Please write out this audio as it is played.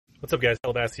What's up, guys?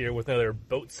 Bass here with another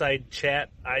Boatside Chat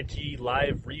IG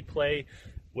live replay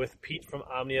with Pete from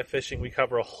Omnia Fishing. We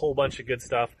cover a whole bunch of good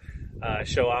stuff.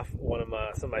 Show off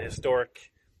some of my historic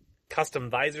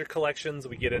custom visor collections.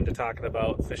 We get into talking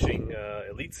about fishing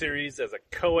Elite Series as a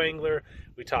co-angler.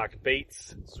 We talk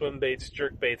baits, swim baits,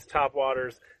 jerk baits, top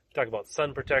waters. We talk about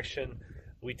sun protection.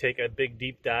 We take a big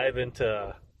deep dive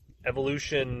into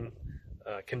evolution,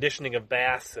 conditioning of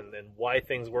bass, and why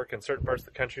things work in certain parts of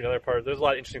the country and other parts. There's a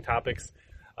lot of interesting topics.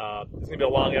 It's going to be a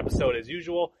long episode as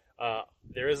usual.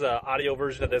 There is an audio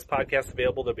version of this podcast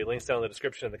available. There'll be links down in the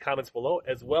description and the comments below.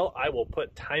 As well, I will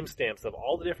put timestamps of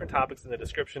all the different topics in the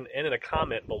description and in a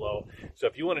comment below. So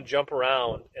if you want to jump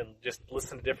around and just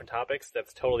listen to different topics,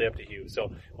 that's totally up to you. So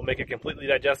we'll make it completely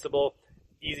digestible,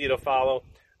 easy to follow.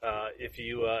 If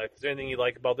there's anything you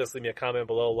like about this, leave me a comment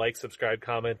below. Like, subscribe,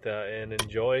 comment, and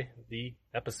enjoy the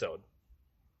episode.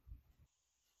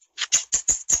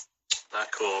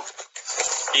 Not cool.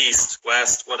 East,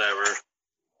 west, whatever.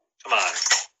 Come on.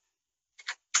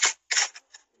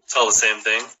 It's all the same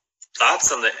thing.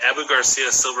 Thoughts on the Abu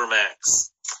Garcia Silver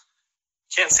Max?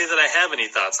 Can't say that I have any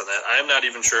thoughts on that. I'm not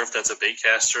even sure if that's a bait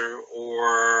caster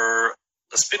or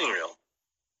a spinning reel.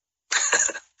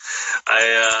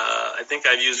 I think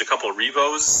I've used a couple of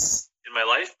Revos in my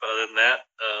life, but other than that,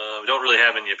 we don't really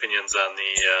have any opinions on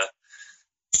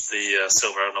the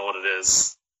silver. I don't know what it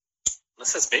is.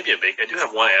 Unless that's maybe a bait. I do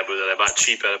have one Abu that I bought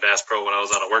cheap at a Bass Pro when I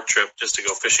was on a work trip just to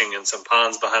go fishing in some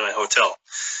ponds behind my hotel.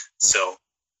 So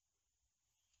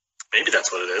maybe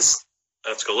that's what it is.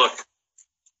 Let's go look.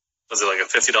 Was it like a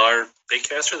 $50 bait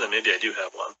caster? Then maybe I do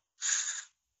have one.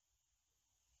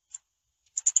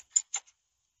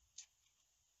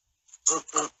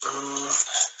 Not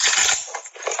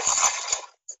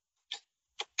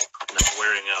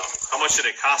wearing out. How much did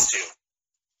it cost you?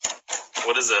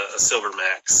 What does a Silver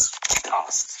Max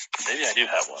cost? Maybe I do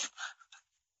have one.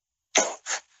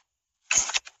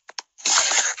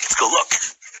 Let's go look.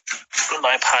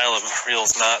 My pile of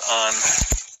reels not on.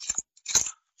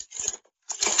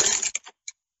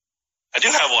 I do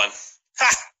have one.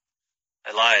 Ha!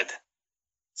 I lied.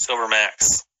 Silver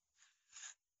Max.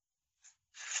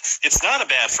 It's not a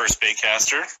bad first bait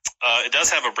caster. It does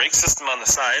have a brake system on the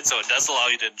side, so it does allow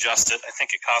you to adjust it. I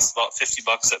think it costs about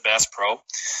 $50 at Bass Pro.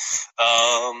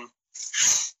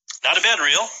 Not a bad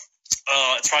reel.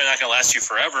 It's probably not going to last you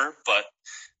forever, but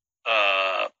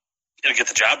it'll get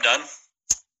the job done.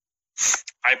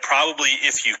 I probably,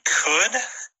 if you could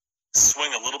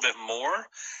swing a little bit more,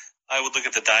 I would look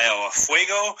at the Daiwa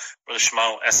Fuego or the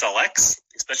Shimano SLX,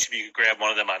 especially if you could grab one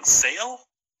of them on sale.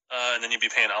 And then you'd be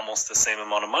paying almost the same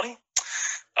amount of money.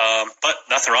 But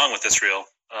nothing wrong with this reel.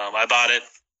 I bought it,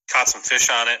 caught some fish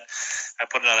on it. I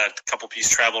put it on a couple-piece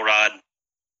travel rod.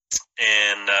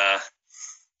 And,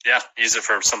 used it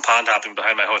for some pond hopping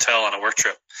behind my hotel on a work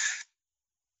trip.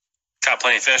 Caught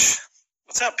plenty of fish.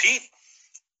 What's up, Pete?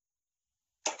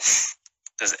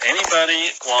 Does anybody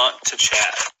want to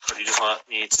chat? Or do you just want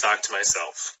me to talk to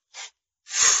myself?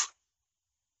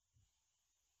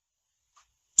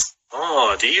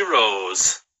 Oh,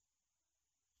 D-Rose.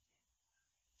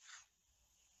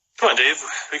 Come on, Dave.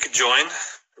 We could join.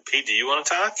 Or Pete, do you want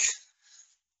to talk?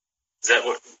 Is that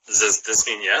what? Does this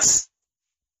mean yes?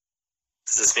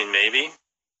 Does this mean maybe?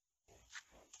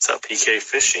 What's up, PK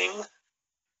Fishing?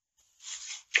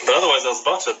 But otherwise, I was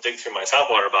about to dig through my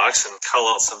topwater box and cull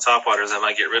out some topwaters I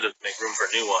might get rid of to make room for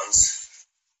new ones.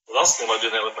 I was also thinking about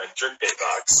doing that with my jerkbait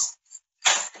box.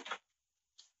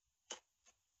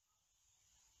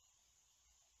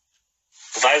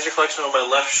 Visor collection on my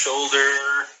left shoulder.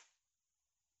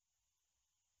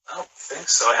 I don't think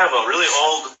so. I have a really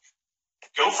old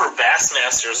Gopher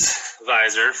Bassmasters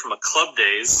visor from a club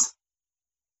days.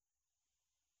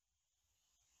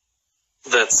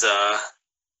 That's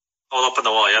all up on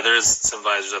the wall. Yeah, there is some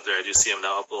visors up there. I do see them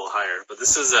now up a little higher. But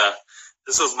this was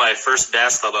my first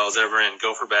bass club I was ever in,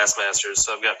 Gopher Bassmasters.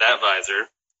 So I've got that visor.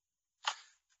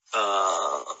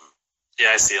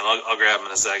 Yeah, I see them. I'll grab them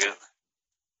in a second.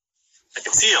 I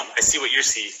can see them. I see what you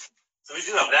see. So we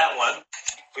do have that one.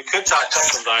 We could talk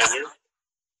custom visor.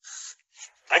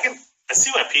 I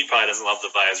see why Pete probably doesn't love the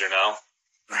visor now.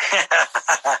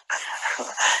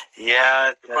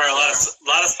 Yeah. Require a lot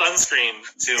of sunscreen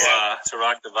to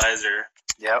rock the visor.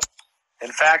 Yep.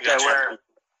 In fact, I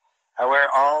wear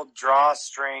all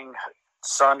drawstring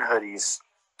sun hoodies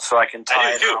so I can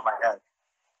tie it on my head.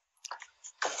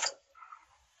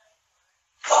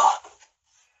 Oh.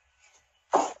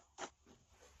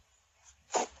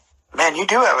 Man, you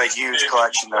do have a huge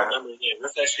collection there.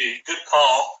 That's actually a good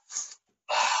call.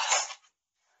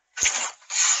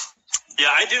 Yeah,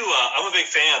 I do. I'm a big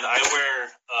fan. I wear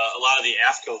a lot of the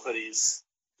AFCO hoodies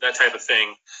that type of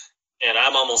thing. And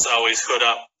I'm almost always hood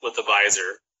up with the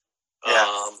visor.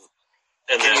 Yeah.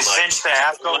 And Can then, you cinch the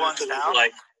AFCO ones down?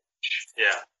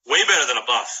 Yeah, way better than a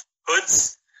buff.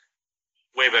 Hoods,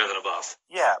 way better than a buff.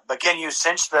 Yeah, but can you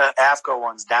cinch the AFCO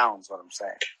ones down is what I'm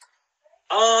saying.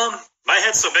 My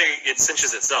head's so big it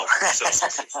cinches itself. So.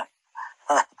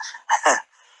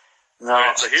 No. All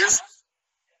right, so here's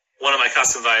one of my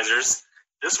custom visors.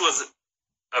 This was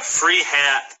a free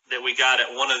hat that we got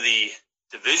at one of the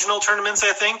divisional tournaments,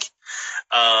 I think.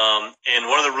 And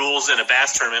one of the rules in a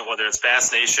Bass tournament, whether it's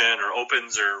Bass Nation or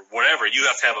Opens or whatever, you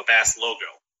have to have a Bass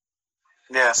logo.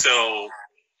 Yeah. So,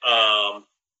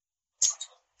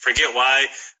 forget why.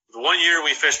 The one year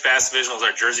we fished Bass Divisionals,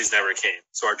 our jerseys never came.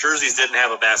 So our jerseys didn't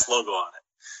have a Bass logo on it.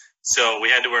 So we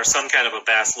had to wear some kind of a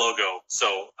Bass logo.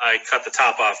 So I cut the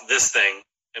top off this thing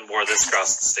and wore this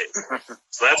across the state.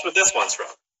 So that's what this one's from.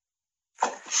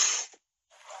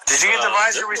 Did you get the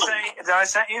visor that I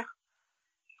sent you?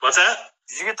 What's that?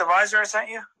 Did you get the visor I sent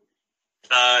you?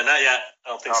 Not yet. I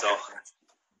don't think so.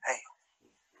 Hey.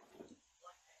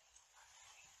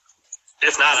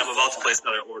 If not, I'm about to place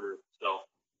another order. So.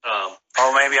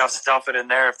 Maybe I'll stuff it in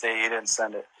there if you didn't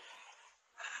send it.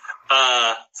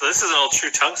 So this is an old True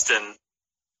Tungsten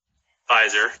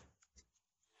visor.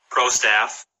 Pro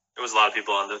Staff. There was a lot of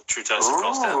people on the True Tungsten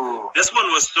Pro Staff. This one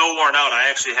was so worn out, I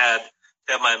actually had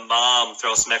to have my mom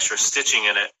throw some extra stitching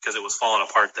in it because it was falling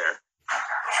apart there.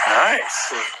 Nice.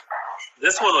 So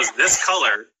this one was this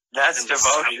color. That's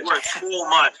devotion. I wore it so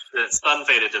much that it sun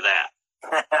faded to that.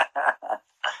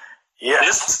 Yeah.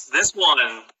 This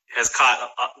one has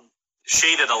caught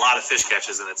shaded a lot of fish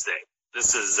catches in its day.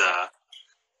 This is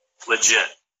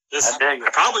legit. I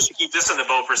probably should keep this in the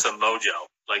boat for some mojo.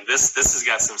 Like this has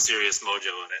got some serious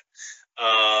mojo in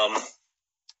it.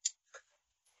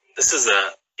 This is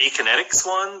a Akinetics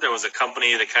one. There was a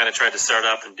company that kind of tried to start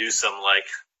up and do some like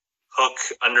hook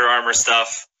Under Armour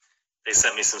stuff. They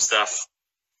sent me some stuff.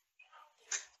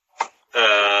 Do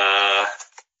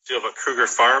have a Kruger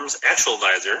Farms actual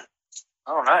visor.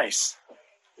 Oh, nice.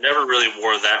 Never really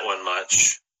wore that one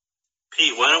much.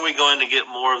 Pete, when are we going to get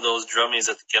more of those drummies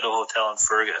at the Ghetto Hotel in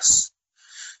Fergus?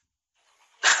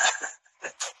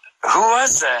 Who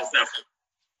was that?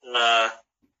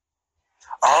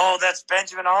 That's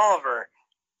Benjamin Oliver.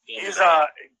 He's a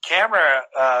camera.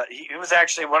 He was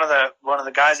actually one of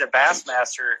the guys at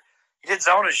Bassmaster. He did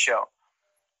Zona's show.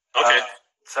 Okay.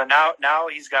 So now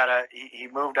he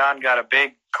moved on, got a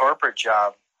big corporate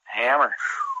job. Hammer.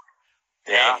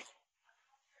 Yeah.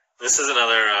 This is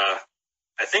another.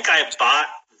 I think I bought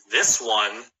this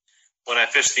one when I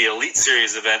fished the Elite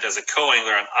Series event as a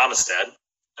co-angler on Amistad,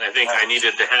 and I think I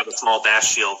needed to have a small bass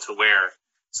shield to wear.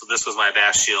 So this was my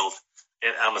bass shield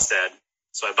in Amistad.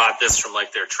 So I bought this from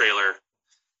like their trailer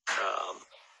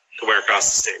to wear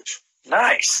across the stage.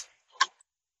 Nice.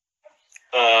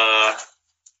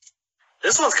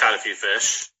 This one's caught a few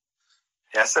fish.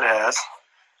 Yes, it has.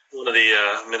 One of the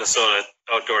Minnesota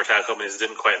outdoor tackle companies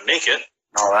didn't quite make it.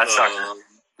 Oh,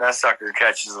 that sucker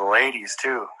catches the ladies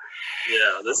too.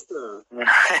 Yeah, this one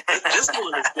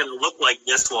is going to look like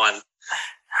this one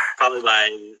probably by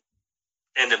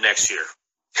end of next year.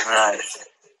 Nice.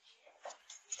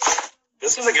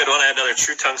 This was a good one. I had another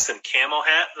True Tungsten camo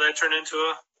hat that I turned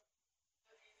into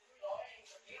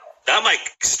not my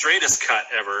straightest cut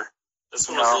ever. This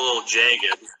one was a little jagged.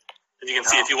 As you can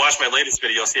see, if you watch my latest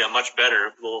video, you'll see I'm much better,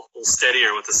 a little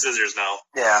steadier with the scissors now.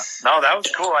 Yeah. No, that was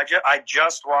cool. I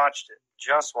just watched it.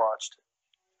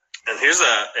 And here's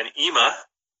an EMA.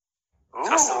 Ooh,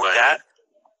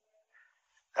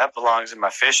 that belongs in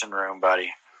my fishing room,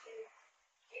 buddy.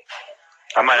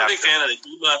 I'm a big fan of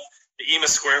the EMA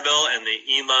square bill and the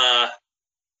EMA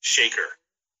shaker.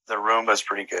 The Roomba's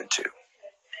pretty good too.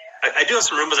 I do have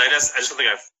some Roombas. I just don't think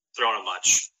I've thrown them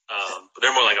much. But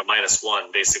they're more like a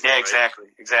 -1, basically. Yeah, right?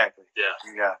 exactly.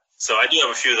 Yeah. So I do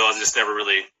have a few of those. I just never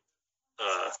really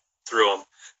threw them.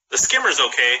 The skimmer's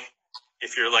okay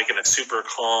if you're like in a super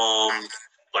calm,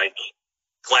 like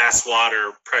glass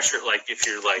water pressure, like if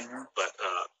you're like, but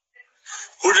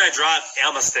who did I draw at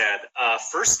Amistad?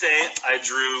 First day I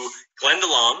drew Glenn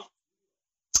DeLong,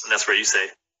 and that's where you say,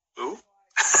 ooh.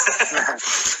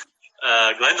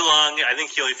 Glenn DeLong, I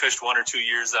think he only fished 1 or 2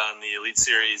 years on the Elite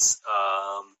Series.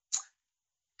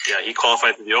 He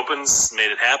qualified for the Opens,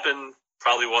 made it happen.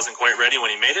 Probably wasn't quite ready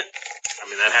when he made it. I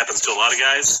mean, that happens to a lot of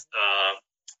guys.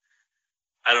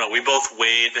 I don't know. We both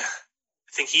weighed.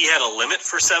 I think he had a limit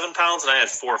for 7 pounds, and I had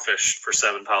 4 fish for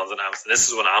 7 pounds in Amistad. This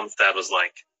is when Amistad was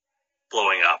like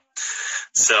blowing up.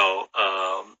 So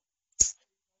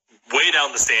way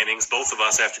down the standings, both of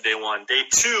us after day 1. Day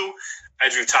 2, I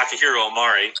drew Takahiro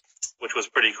Omari, which was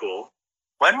pretty cool.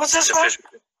 When was this one?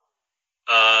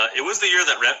 It was the year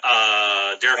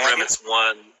that Derek Remitz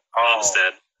won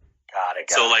Amistad. Got it.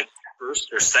 So, like,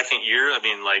 first or second year, I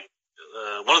mean, like,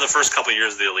 one of the first couple of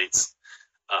years of the elites.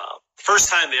 First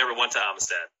time they ever went to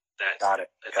Amistad. Got it.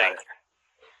 I think.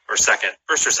 Or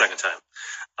first or second time.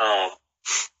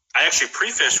 I actually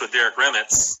pre-fished with Derek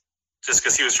Remitz just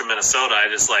because he was from Minnesota. I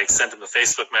just, like, sent him a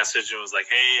Facebook message and was like,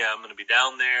 hey, I'm going to be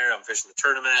down there. I'm fishing the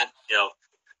tournament. You know,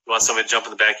 you want somebody to jump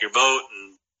in the back of your boat?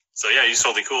 And so, yeah, he's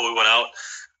totally cool. We went out.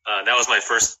 That was my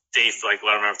first day, like, I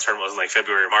don't remember if the tournament was in, like,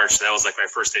 February or March. That was, like, my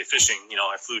first day fishing. You know,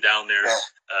 I flew down there,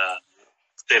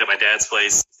 stayed at my dad's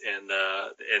place, and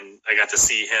I got to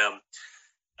see him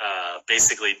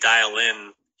basically dial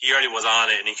in. He already was on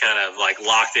it, and he kind of, like,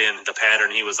 locked in the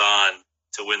pattern he was on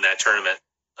to win that tournament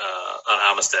on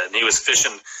Amistad. And he was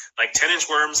fishing, like, 10-inch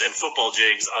worms and football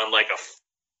jigs on, like,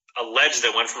 a ledge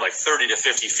that went from, like, 30 to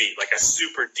 50 feet, like a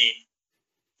super deep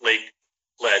lake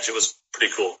ledge. It was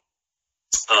pretty cool.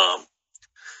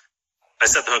 I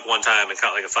set the hook one time and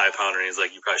caught like a 5-pounder, and he's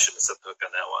like, you probably shouldn't have set the hook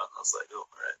on that one. I was like, oh,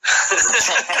 all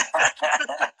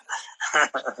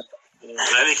right.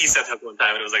 I think he set the hook one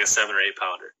time, and it was like a 7 or 8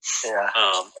 pounder. Yeah.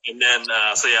 And then,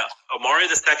 Omari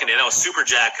the second day, and I was super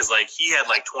jacked because, like, he had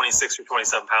like 26 or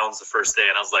 27 pounds the first day,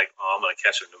 and I was like, oh, I'm going to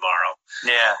catch him tomorrow.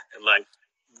 Yeah. And, like,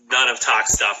 none of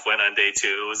Talk's stuff went on day 2.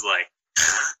 It was like,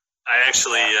 I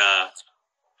actually,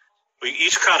 we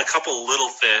each caught a couple little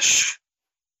fish.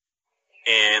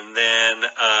 And then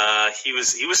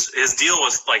his deal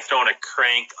was like throwing a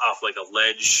crank off like a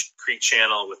ledge creek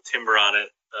channel with timber on it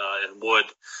and wood.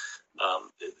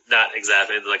 Not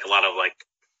exactly, like a lot of like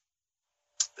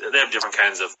they have different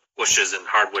kinds of bushes and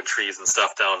hardwood trees and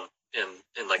stuff down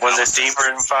in like. Was it deeper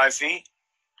than 5 feet?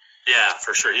 Yeah,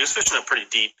 for sure. He was fishing it pretty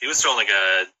deep. He was throwing like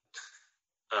a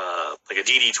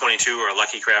DD22 or a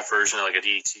Lucky Craft version of like a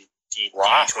DD22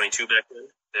 back then.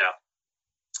 Yeah.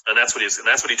 And that's what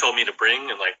he told me to bring,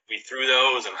 and like we threw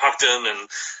those and hucked them and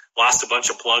lost a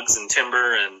bunch of plugs and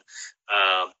timber, and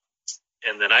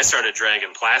then I started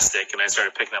dragging plastic, and I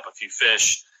started picking up a few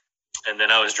fish, and then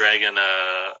I was dragging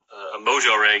a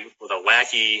Mojo rig with a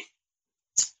wacky,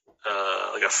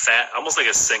 like a fat, almost like a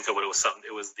Senko, but it was something.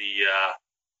 It was the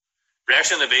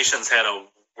Reaction Innovations had a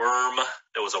worm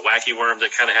that was a wacky worm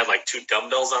that kind of had like 2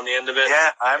 dumbbells on the end of it. Yeah,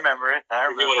 I remember it. I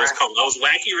remember what it was called. I was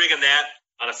wacky rigging that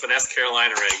on a Finesse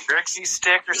Carolina rig. Trixie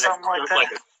stick or something like that? Like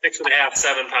a 6.5,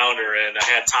 7 pounder, and I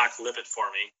had Talk lip it for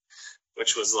me,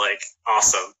 which was like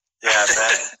awesome. Yeah, I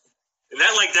bet. And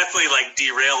that like definitely like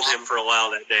derailed him for a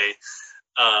while that day.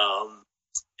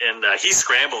 And he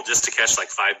scrambled just to catch like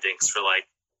 5 dinks for like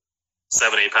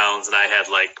 7, 8 pounds, and I had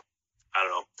like, I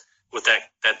don't know, with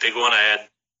that big one I had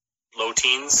low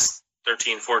teens,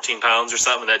 13, 14 pounds or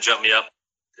something. That jumped me up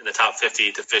in the top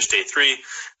 50 to fish day 3.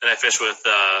 Then I fished with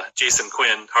Jason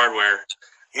Quinn, Hardware.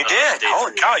 You did?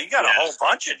 Holy cow, you got a whole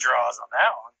bunch of draws on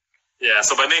that one. Yeah,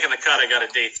 so by making the cut, I got a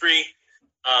day 3.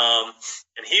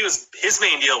 And his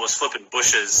main deal was flipping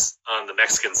bushes on the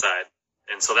Mexican side.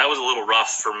 And so that was a little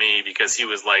rough for me because he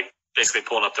was like basically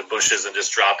pulling up the bushes and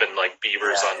just dropping like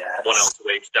beavers on 1 ounce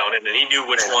weights down in. And he knew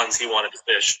which ones he wanted to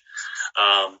fish.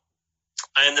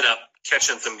 I ended up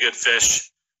catching some good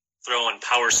fish, throwing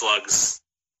power slugs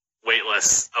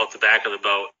weightless out the back of the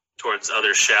boat towards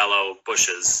other shallow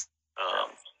bushes.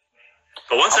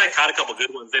 But once I caught a couple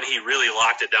good ones, then he really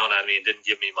locked it down on me and didn't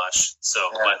give me much. So,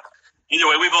 but either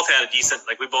way, we both had a decent,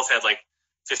 like we both had like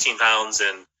 15 pounds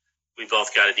and we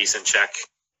both got a decent check.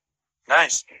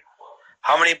 Nice.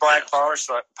 How many black power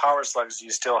slugs do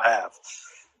you still have?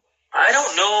 I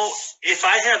don't know if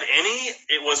I have any.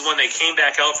 It was when they came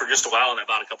back out for just a while and I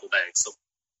bought a couple bags, so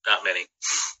not many.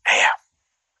 Damn.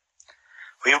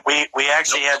 We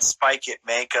actually had Spike It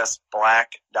make us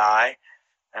black dye,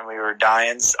 and we were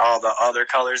dyeing all the other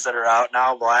colors that are out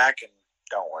now black, and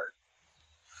don't work.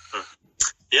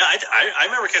 Yeah, I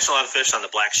remember catching a lot of fish on the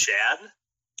black shad.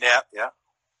 Yeah.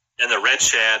 And the red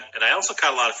shad, and I also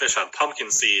caught a lot of fish on pumpkin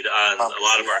seed on a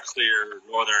lot of our clear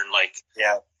northern, like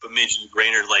Bemidji,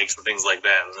 Brainerd lakes and things like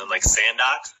that. And then like sand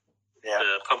docks,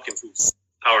 the pumpkin seed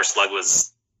power slug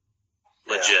was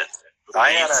legit.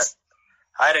 I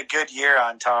had a good year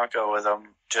on Tonka with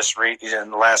them just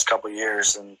in the last couple of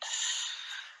years, and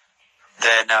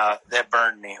then that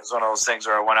burned me. It was one of those things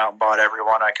where I went out and bought every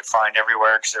one I could find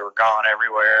everywhere because they were gone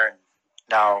everywhere, and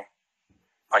now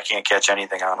I can't catch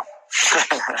anything on them.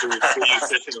 Were you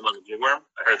fishing them on the jigworm?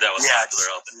 I heard that was popular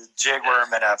out there.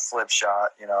 Jigworm and a flip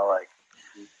shot, like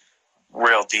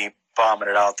real deep, bombing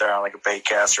it out there on like a bait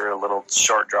caster, a little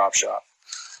short drop shot.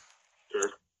 Sure.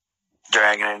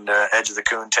 Dragging it into the edge of the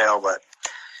coon tail, but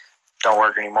don't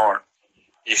work anymore.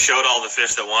 You showed all the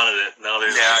fish that wanted it. Now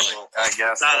there's I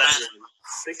guess. not that.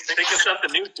 Think of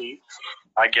something new, Pete.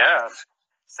 I guess.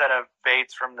 Instead of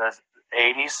baits from the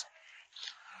 80s.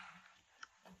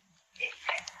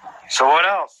 So what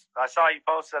else? I saw you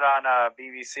posted on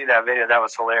BBC that video. That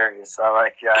was hilarious.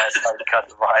 I saw you cut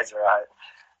the visor out.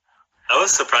 I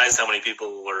was surprised how many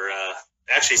people were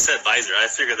actually said visor. I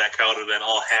figured that crowd would have been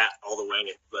all hat all the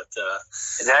way. But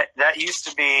that used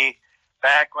to be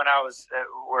back when I was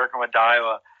working with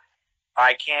Daiwa.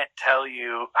 I can't tell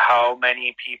you how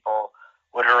many people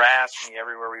would harass me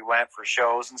everywhere we went for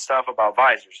shows and stuff about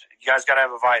visors. You guys got to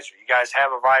have a visor. You guys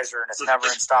have a visor, and it's never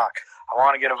in stock. I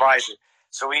want to get a visor.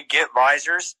 So we'd get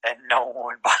visors, and no one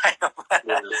would buy them.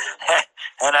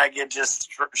 And I get just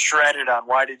shredded on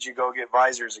why did you go get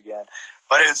visors again.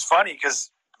 But it's funny because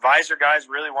visor guys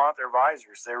really want their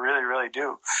visors. They really, really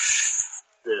do.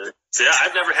 Yeah. So,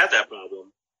 I've never had that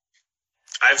problem.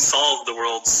 I've solved the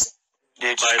world's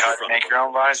You just got to make your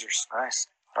own visors. Nice.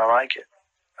 I like it.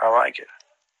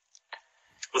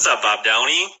 What's up, Bob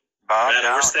Downey? Brad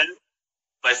Oberstadt?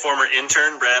 My former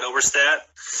intern, Brad Oberstadt.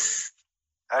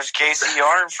 That's Casey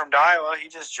Yarn from Daiwa. He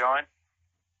just joined.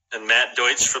 And Matt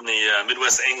Deutsch from the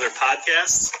Midwest Angler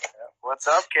Podcast. What's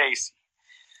up, Casey?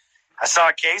 I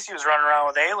saw Casey was running around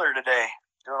with Ayler today,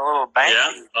 doing a little bank.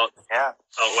 Yeah.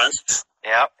 Out west.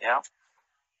 Yep.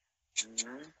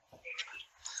 Mm-hmm.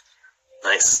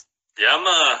 Nice. Yeah, I'm,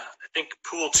 I think,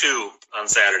 pool 2 on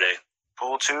Saturday.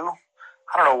 Pool 2?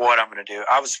 I don't know what I'm going to do.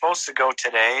 I was supposed to go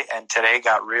today, and today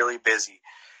got really busy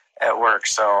at work,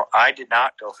 so I did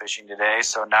not go fishing today,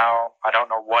 so now I don't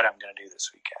know what I'm going to do this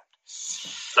weekend.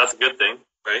 That's a good thing,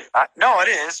 right? No, it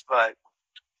is, but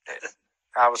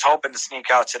I was hoping to sneak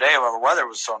out today while the weather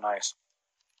was so nice.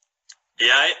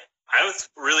 Yeah, I was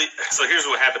really – so here's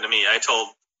what happened to me. I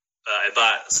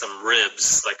bought some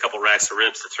ribs, like a couple racks of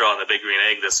ribs to throw on the Big Green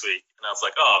Egg this week, and I was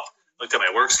like, looked at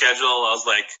my work schedule. I was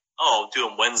like, I'll do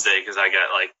them Wednesday because I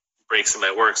got like breaks in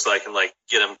my work, so I can like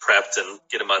get them prepped and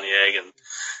get them on the egg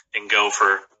and go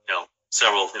for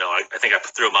several. I think I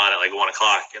threw them on at like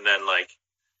 1:00, and then like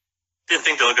didn't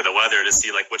think to look at the weather to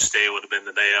see like which day would have been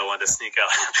the day I wanted to sneak out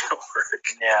after work.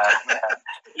 Yeah.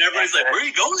 And everybody's like, "Where are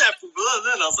you going after?" And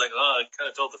then I was like, I kind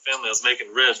of told the family I was making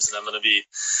ribs, and I'm going to be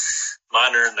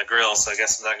monitoring the grill, so I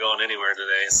guess I'm not going anywhere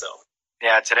today. So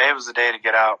yeah, today was the day to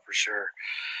get out for sure,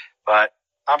 but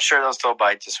I'm sure they'll still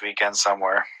bite this weekend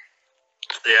somewhere.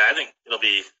 Yeah, I think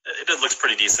it looks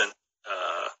pretty decent.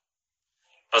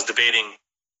 I was debating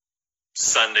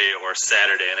Sunday or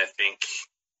Saturday, and I think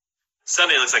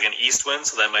Sunday looks like an east wind,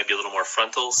 so that might be a little more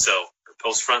frontal, or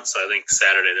post front. So I think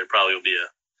Saturday there probably will be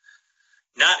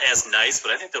not as nice,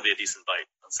 but I think there'll be a decent bite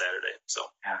on Saturday. So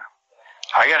yeah,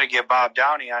 I got to get Bob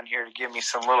Downey on here to give me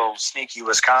some little sneaky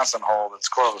Wisconsin hole that's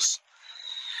close.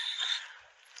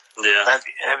 Yeah,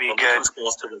 that'd be good. It's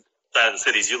close to the side of the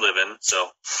cities you live in,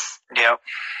 so. Yep.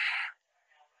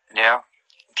 Yeah.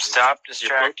 Stop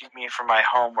distracting me from my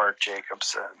homework, Jacob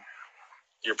said.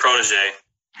 Your protege.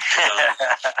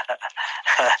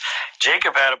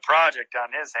 Jacob had a project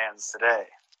on his hands today.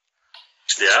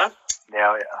 Yeah?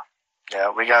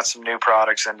 Yeah, we got some new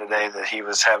products in today that he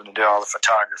was having to do all the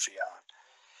photography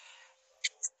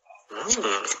on.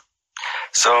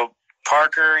 So,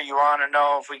 Parker, you want to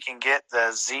know if we can get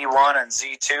the Z1 and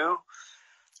Z2?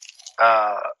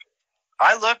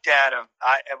 I looked at them.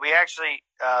 We actually,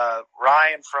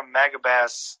 Ryan from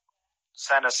Megabass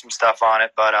sent us some stuff on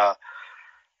it, but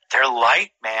they're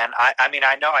light, man. I mean,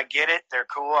 I know I get it. They're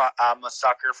cool. I'm a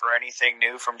sucker for anything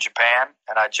new from Japan,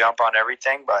 and I jump on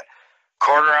everything, but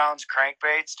quarter-ounce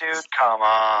crankbaits, dude, come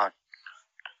on.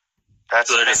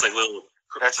 So they're just like little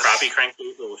crappie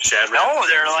crankbait, little shad. No,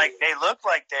 they look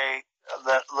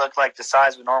like the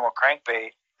size of a normal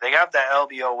crankbait. They got that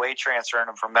LBO weight transfer in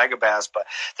them from Megabass, but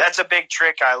that's a big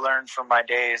trick I learned from my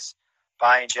days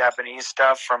buying Japanese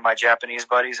stuff from my Japanese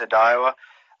buddies at Daiwa.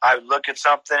 I would look at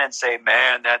something and say,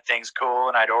 man, that thing's cool,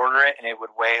 and I'd order it, and it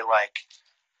would weigh like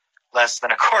less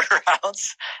than a quarter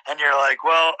ounce. And you're like,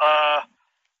 well, I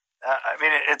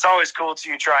mean, it's always cool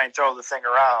till you try and throw the thing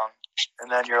around, and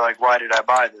then you're like, why did I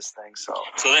buy this thing? So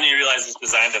then you realize it's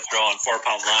designed to throw on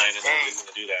 4-pound line, and nobody's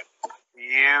going to do that.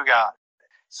 You got it.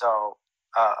 So,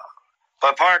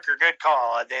 but Parker, good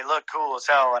call. They look cool as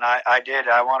hell, and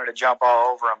I wanted to jump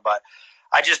all over them, but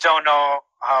I just don't know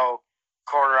how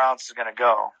quarter ounce is going to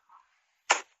go.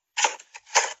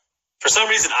 For some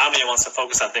reason, Omnia wants to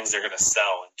focus on things they're going to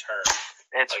sell in turn.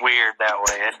 It's weird that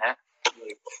way, isn't it?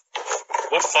 Like,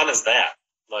 what fun is that?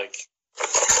 Like,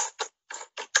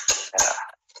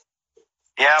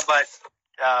 yeah, but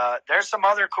there's some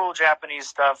other cool Japanese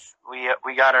stuff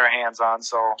we got our hands on,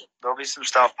 so there'll be some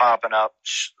stuff popping up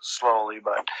slowly,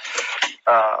 but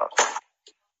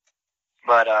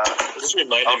this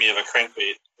reminded me of a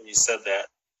crankbait when you said that.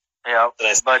 Yeah, that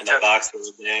I saw in the box the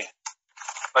other day.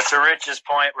 But to Rich's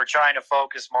point, we're trying to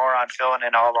focus more on filling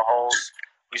in all the holes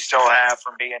we still have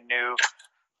from being new.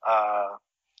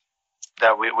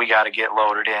 That we got to get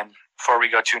loaded in before we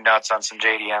go too nuts on some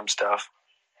JDM stuff.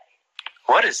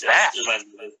 What is that?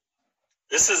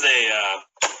 This is a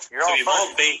so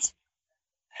Evolve Bait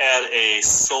had a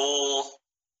Soul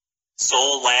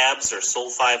Labs or Soul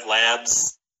 5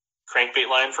 Labs crankbait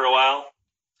line for a while.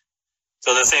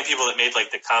 So the same people that made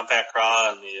like the Compact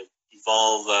Craw and the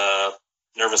Evolve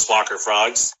Nervous Walker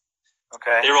frogs.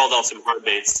 Okay. They rolled out some hard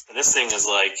baits, and this thing is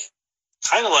like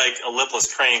kind of like a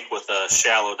lipless crank with a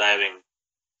shallow diving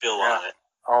bill on it.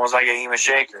 Almost like an EMA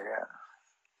shaker, yeah.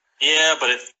 Yeah, but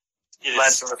it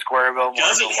less of a square bill.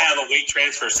 Doesn't have a weight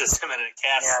transfer system, and it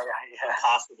casts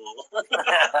impossible.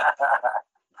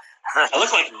 I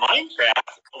look like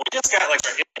Minecraft. We just got like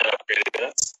our internet upgraded.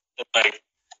 That's like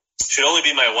should only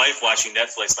be my wife watching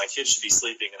Netflix. My kids should be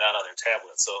sleeping and not on their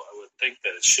tablet. So I would think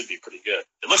that it should be pretty good.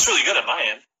 It looks really good on my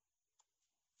end.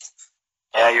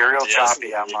 Yeah, you're real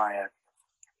choppy on my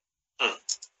end.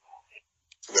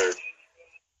 Weird.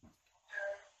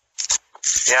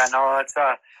 Yeah, no, it's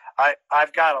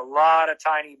I've got a lot of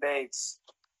tiny baits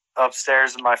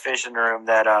upstairs in my fishing room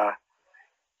that I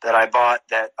bought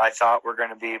that I thought were going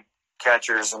to be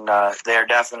catchers, and they're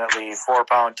definitely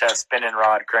 4-pound test spinning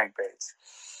rod crankbaits.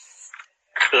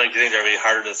 Do you think they're be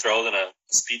harder to throw than a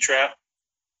speed trap?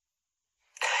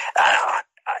 I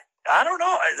don't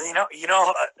know.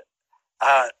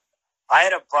 I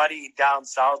had a buddy down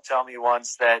south tell me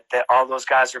once that all those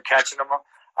guys were catching them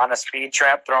on a speed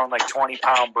trap, throwing like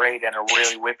 20-pound braid and a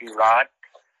really whippy rod.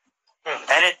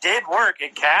 And it did work.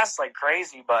 It cast like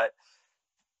crazy, but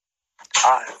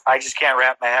I just can't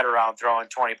wrap my head around throwing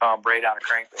 20-pound braid on a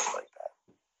crankbait like that.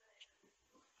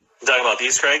 You talking about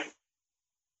these, Craig?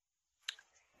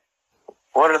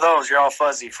 What are those? You're all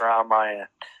fuzzy from my end.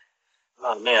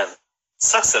 Oh, man.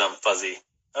 Sucks that I'm fuzzy.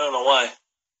 I don't know why.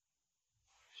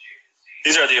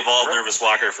 These are the Evolved Nervous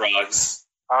Walker frogs.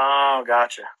 Oh,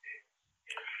 gotcha.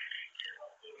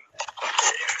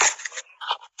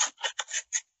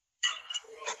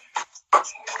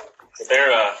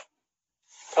 They're,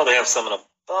 probably have some in a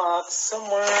box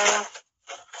somewhere. In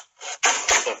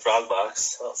a frog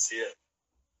box. I don't see it.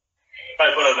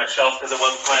 Probably put it on my shelf because it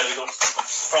wasn't planning to go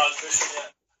frog fishing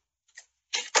yet.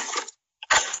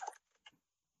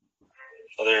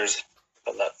 So there's,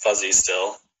 but not fuzzy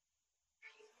still.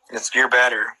 You're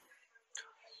better.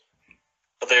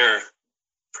 But they're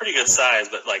pretty good size,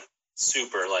 but like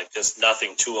super, like just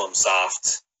nothing to them,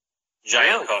 soft.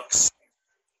 Giant hooks.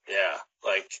 Yeah,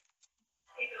 like.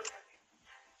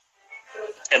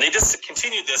 And they just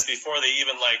continued this before they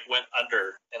even like went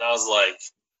under. And I was like,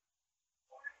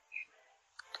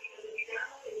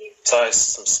 saw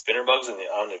some spinner bugs in the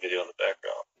Omni video in the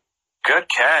background. Good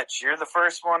catch. You're the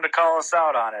first one to call us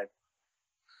out on it.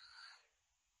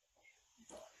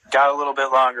 Got a little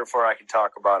bit longer before I can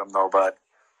talk about them, though, bud.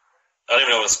 I don't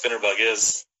even know what a spinner bug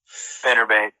is.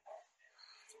 Spinnerbait.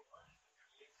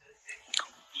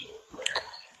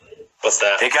 What's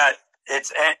that?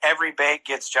 It's every bait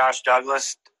gets Josh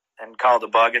Douglas and called a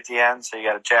bug at the end. So you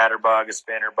got a chatter bug, a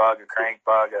spinner bug, a crank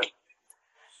bug.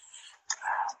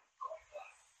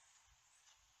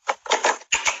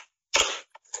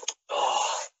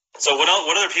 So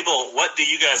what other people? What do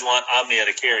you guys want Omnia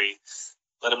to carry?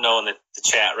 Let them know in the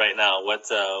chat right now. What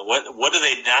do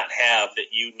they not have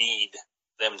that you need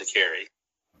them to carry?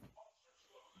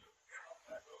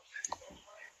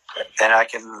 And I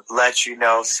can let you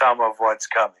know some of what's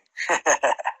coming.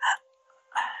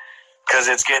 Because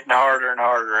it's getting harder and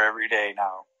harder every day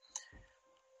now.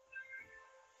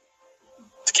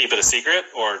 To keep it a secret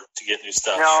or to get new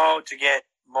stuff? No, to get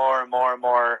more and more and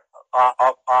more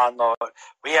onload.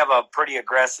 We have a pretty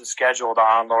aggressive schedule to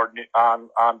onboard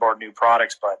new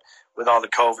products, but with all the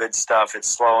COVID stuff, it's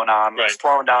slowing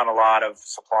down a lot of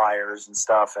suppliers and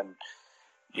stuff, and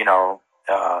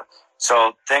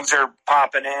so things are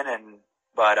popping in,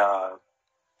 but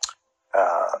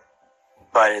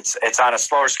it's on a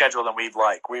slower schedule than we'd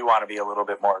like. We want to be a little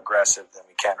bit more aggressive than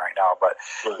we can right now, but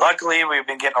luckily we've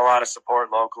been getting a lot of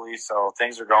support locally, so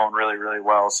things are going really, really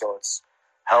well. So it's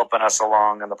helping us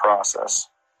along in the process.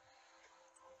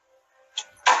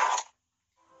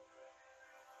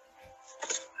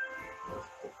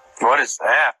 What is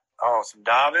that? Oh, some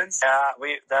Dobbins? Yeah,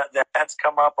 that's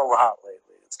come up a lot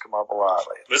lately. It's come up a lot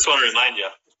lately. This one remind you.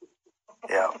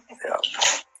 Yeah.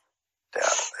 Yeah,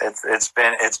 it's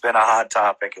been a hot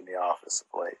topic in the office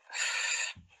of late.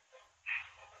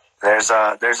 There's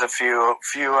a few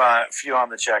on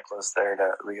the checklist there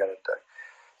that we got to do.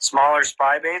 Smaller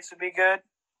spy baits would be good,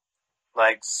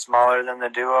 like smaller than the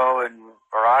Duo and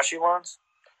Arashi ones.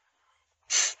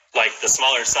 Like the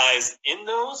smaller size in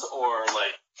those, or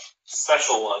like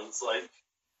special ones, like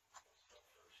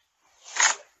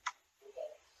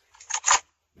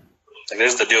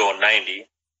there's the Duo 90.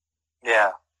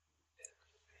 Yeah.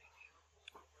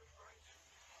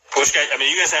 Which guy? I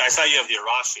mean, you guys. I saw you have the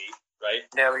Arashi, right?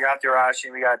 Yeah, we got the Arashi,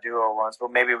 we got Duo ones,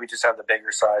 but maybe we just have the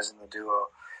bigger size in the Duo.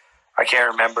 I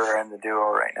can't remember in the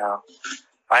Duo right now.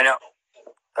 I know.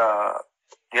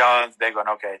 Yeah, the big one.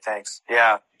 Okay, thanks.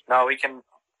 Yeah, no, we can.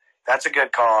 That's a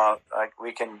good call out. Like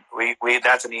we can. We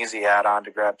that's an easy add-on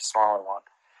to grab the smaller one,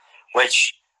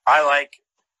 which I like.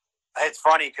 It's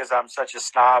funny because I'm such a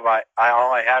snob. I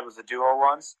all I had was the Duo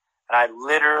ones, and I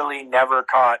literally never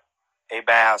caught a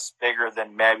bass bigger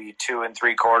than maybe 2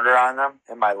 3/4 on them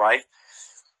in my life.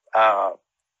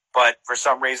 But for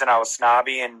some reason, I was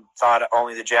snobby and thought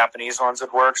only the Japanese ones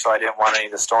would work, so I didn't want any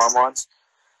of the Storm ones.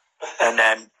 And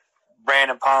then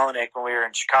Brandon Polinick, when we were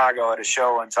in Chicago at a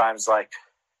show one time, was like,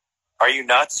 "Are you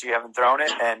nuts? You haven't thrown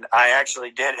it?" And I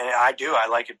actually did, and I do. I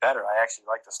like it better. I actually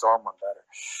like the Storm one better.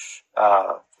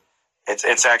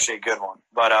 It's actually a good one.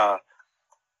 But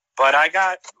I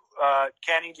got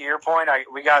Kenny. To your point,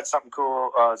 we got something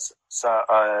cool.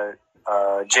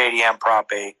 JDM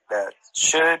Prop 8 that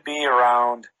should be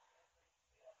around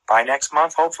by next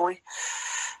month, hopefully.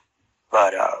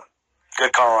 But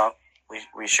good call out.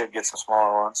 We should get some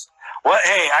smaller ones.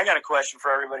 Hey, I got a question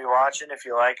for everybody watching. If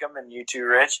you like them, and you too,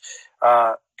 Rich.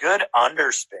 Good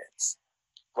underspins,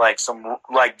 like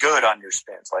good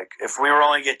underspins. Like if we were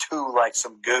only get 2, like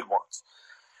some good ones.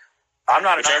 I'm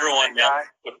not whichever a one, guy.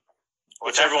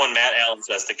 Whichever one Matt Allen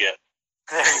says to get.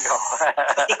 There you go.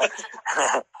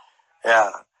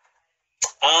 Yeah.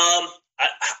 I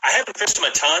haven't fished them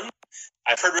a ton.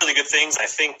 I've heard really good things. I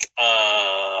think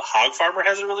Hog Farmer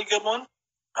has a really good one.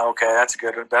 Okay, that's a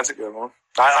good one.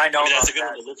 I know that's a good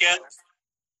one to look at.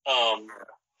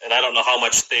 And I don't know how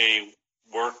much they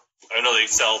work. I know they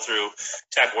sell through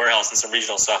Tackle Warehouse and some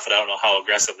regional stuff, but I don't know how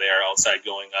aggressive they are outside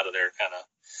going out of their kind of.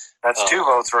 That's 2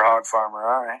 votes for Hog Farmer.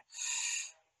 All right.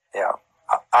 Yeah.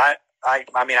 I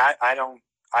don't.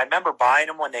 I remember buying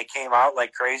them when they came out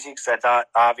like crazy because I thought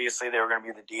obviously they were going to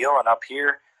be the deal. And up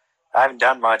here, I haven't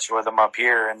done much with them up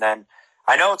here. And then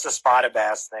I know it's a spotted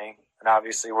bass thing, and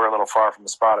obviously we're a little far from the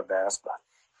spotted bass, but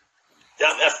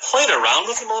yeah, I've played around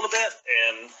with them a little bit,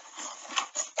 and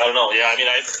I don't know. Yeah, I mean,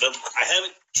 I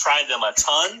haven't tried them a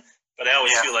ton, but I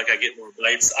always feel like I get more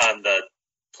bites on the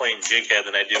plain jig head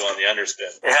than I do on the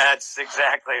underspin. Yeah, that's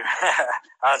exactly.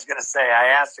 I was going to say I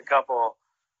asked a couple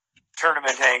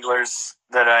tournament anglers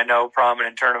that I know,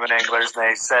 prominent tournament anglers, and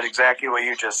they said exactly what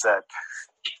you just said.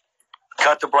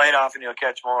 Cut the blade off and you'll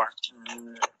catch more. I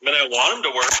mean, I want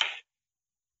them to work.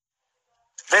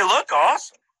 They look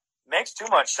awesome. Makes too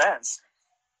much sense.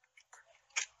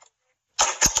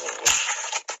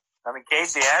 I mean,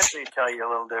 Casey Ashley would tell you a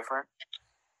little different.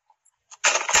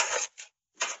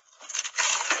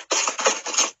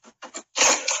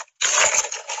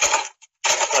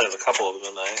 There's a couple of them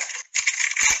in there.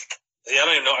 Yeah, I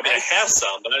don't even know. I mean, I have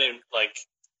some, but I didn't like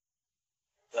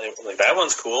that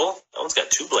one's cool. That one's got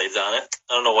 2 blades on it.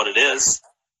 I don't know what it is.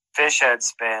 Fish head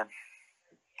spin,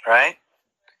 right?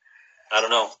 I don't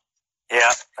know.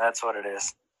 Yeah, that's what it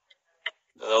is.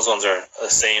 Those ones are the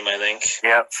same, I think.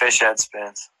 Yep, fish head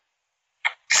spins.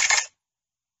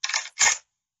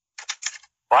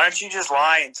 Why don't you just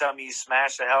lie and tell me you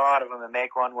smash the hell out of them and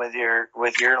make one with your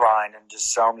line and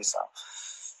just sell me some?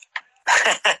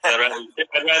 I'd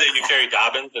rather you carry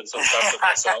Dobbins than some stuff with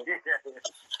myself.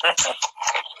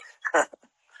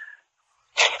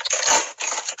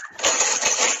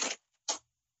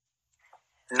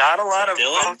 Not a lot of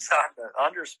votes on the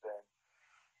underspin.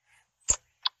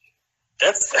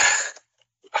 That's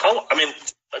how. I mean,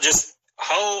 just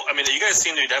how. I mean, you guys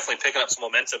seem to be definitely picking up some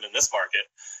momentum in this market.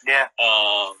 Yeah.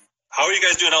 How are you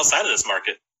guys doing outside of this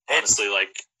market? Honestly,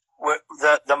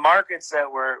 the markets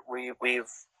that we've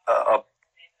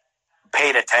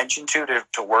paid attention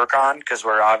to work on, because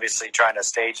we're obviously trying to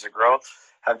stage the growth,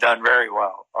 have done very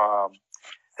well.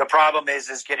 The problem is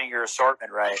getting your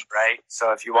assortment right?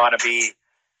 So if you want to be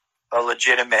a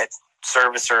legitimate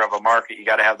servicer of a market, you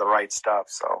got to have the right stuff.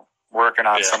 So working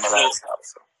on some of that stuff.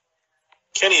 So.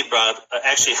 Kenny brought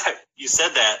actually, you said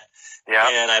that,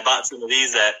 and I bought some of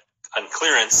these on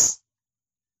clearance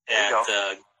at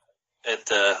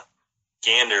the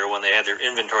Gander when they had their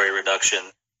inventory reduction.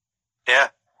 Yeah.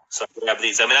 So I grabbed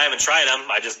these. I mean, I haven't tried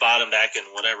them. I just bought them back in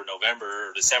November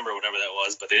or December, whatever that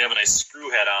was. But they have a nice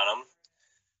screw head on them.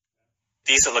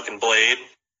 Decent looking blade.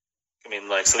 I mean,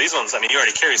 so these ones, you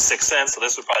already carry 6 cents, so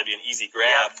this would probably be an easy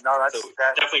grab. Yeah, no, that's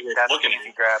definitely worth looking an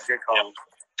easy grab. Good call.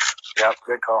 Yeah. Yep,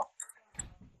 good call.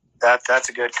 That's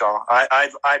a good call.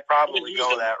 I'd probably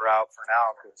go that route for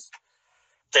now because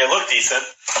they look decent.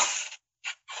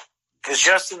 Because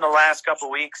just in the last couple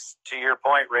of weeks, to your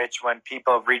point, Rich, when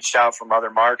people have reached out from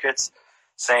other markets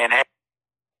saying, "Hey,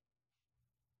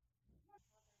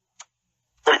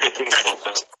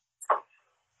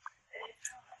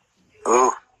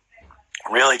 ooh,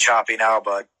 really choppy now,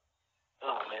 bud."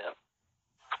 Oh man.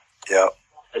 Yep.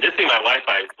 I did see my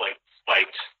Wi-Fi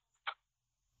spiked.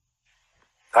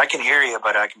 I can hear you,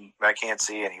 but I can't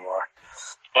see anymore.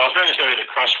 Well, I was trying to show you the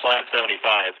Crush Flat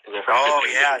 75. Oh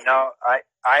yeah, no,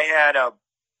 I had a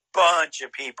bunch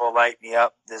of people light me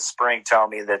up this spring, tell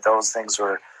me that those things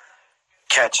were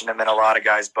catching them in a lot of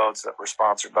guys' boats that were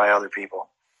sponsored by other people.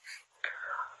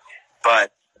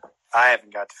 But I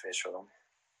haven't got to fish with them.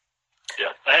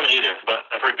 Yeah, I haven't either, but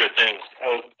I've heard good things.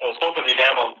 I was hoping you'd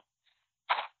have them.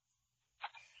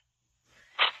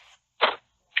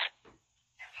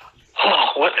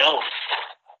 What else?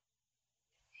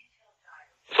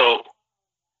 So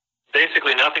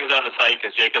basically, nothing's on the site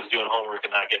because Jacob's doing homework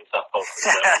and not getting stuff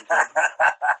posted.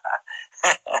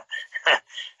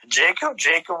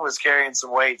 Jacob was carrying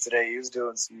some weight today. He was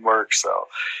doing some work, so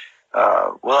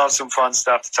we'll have some fun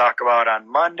stuff to talk about on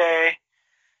Monday.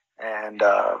 And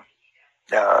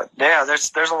yeah,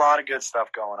 there's a lot of good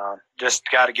stuff going on. Just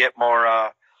got to get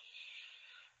more.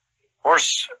 We're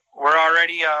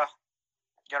already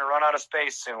going to run out of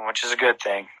space soon, which is a good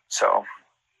thing. So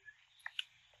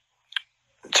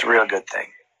it's a real good thing.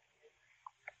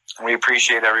 We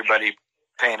appreciate everybody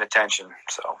paying attention.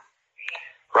 So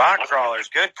rock crawlers,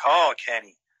 good call,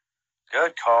 Kenny.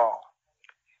 Good call.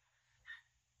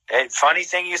 Hey, funny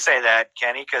thing you say that,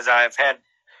 Kenny, because I've had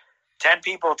 10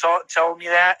 people told me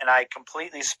that, and I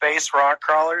completely spaced rock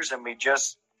crawlers, and we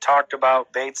just talked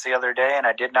about baits the other day, and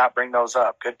I did not bring those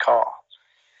up. Good call.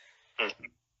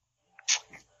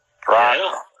 Rock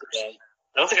crawlers.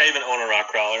 I don't think I even own a rock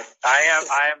crawler.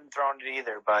 I haven't thrown it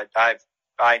either, but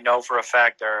I know for a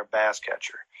fact they're a bass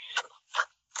catcher.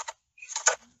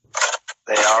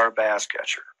 They are a bass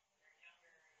catcher.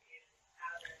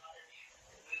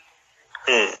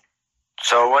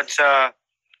 So what's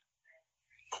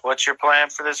your plan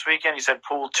for this weekend? You said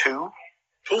pool 2?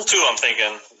 Pool 2, I'm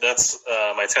thinking. That's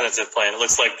my tentative plan. It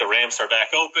looks like the ramps are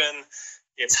back open.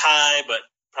 It's high, but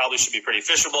probably should be pretty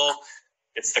fishable.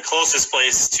 It's the closest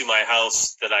place to my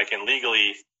house that I can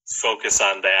legally focus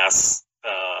on bass.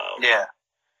 Yeah.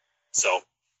 So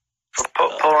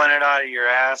pulling it out of your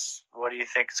ass, what do you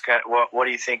think what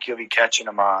do you think you'll be catching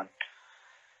them on?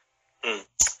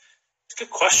 Good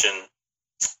question.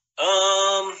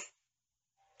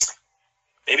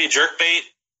 Maybe a jerkbait,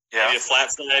 maybe a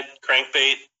flat side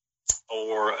crankbait,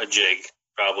 or a jig.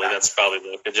 Probably that's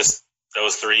probably just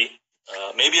those 3.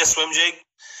 Maybe a swim jig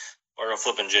or a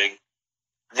flipping jig.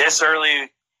 This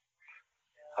early,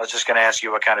 I was just going to ask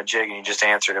you what kind of jig, and you just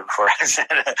answered it before I said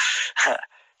it.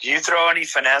 Do you throw any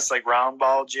finesse like round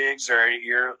ball jigs, or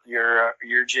your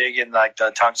jig in like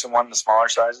the tungsten one, the smaller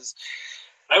sizes?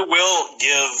 I will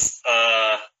give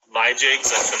my jigs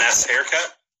a finesse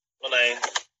haircut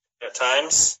at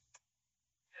times.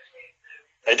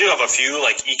 I do have a few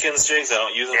like Eakins jigs. I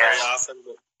don't use them very often,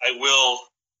 but I will.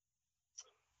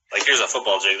 Like here's a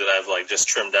football jig that I've just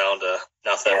trimmed down to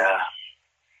nothing. Yeah.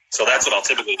 So that's what I'll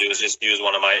typically do is just use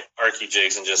one of my Arky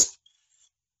jigs and just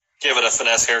give it a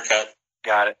finesse haircut.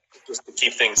 Got it. Just to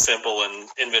keep things simple and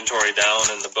inventory down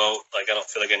in the boat. Like I don't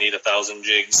feel like I need 1,000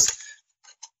 jigs.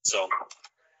 So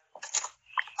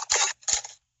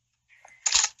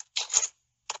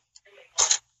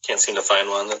can't seem to find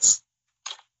one that's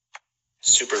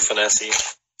super finessey.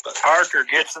 But Parker,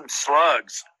 get some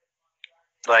slugs.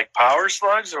 Like power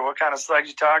slugs, or what kind of slugs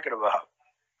you talking about?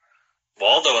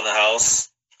 Waldo in the house.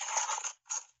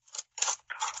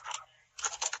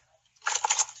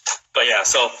 But yeah,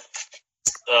 so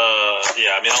I'll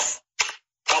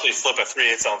probably flip a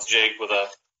 3/8 ounce jig with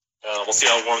we'll see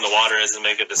how warm the water is and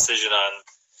make a decision on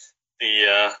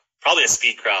the probably a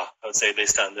speed crawl, I would say,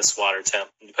 based on this water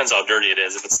temp. It depends how dirty it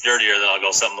is. If it's dirtier, then I'll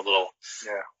go something a little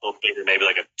bigger, maybe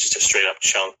like just a straight up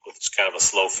chunk with just kind of a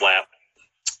slow flap.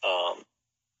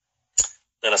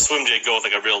 Then a swim jig, go with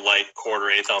like a real light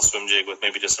 1/4 ounce swim jig with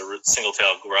maybe just a single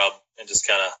tail grub and just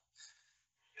kind of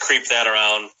creep that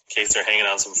around in case they're hanging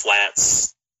on some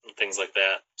flats and things like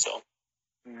that. So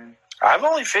I've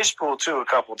only fished pool 2 a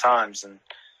couple times, and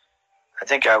I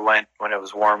think I went when it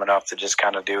was warm enough to just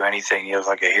kind of do anything. He was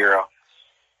like a hero.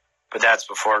 But that's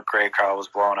before Gray Craw was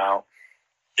blown out.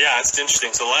 Yeah, it's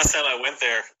interesting. So the last time I went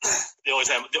there, I've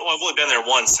only been there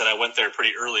once, and I went there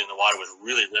pretty early, and the water was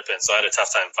really ripping, so I had a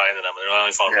tough time finding them. And I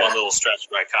only found one little stretch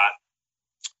where I caught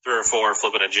 3 or 4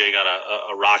 flipping a jig on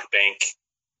a rock bank.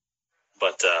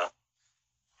 But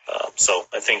so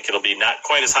I think it'll be not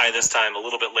quite as high this time. A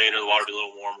little bit later, the water will be a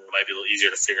little warmer. It might be a little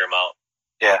easier to figure them out.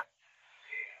 Yeah.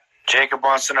 Jacob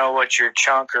wants to know what your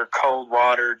chunk or cold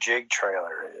water jig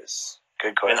trailer is.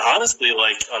 Good question. And honestly,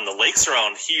 like on the lakes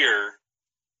around here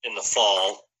in the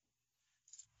fall,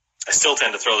 I still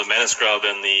tend to throw the Menace Grub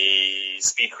and the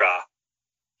Speed Craw.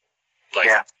 Like,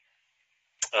 yeah.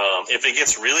 If it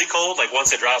gets really cold, like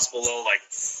once it drops below like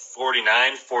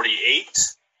 49,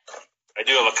 48, I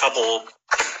do have a couple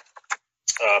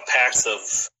packs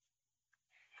of,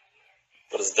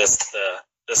 what is this,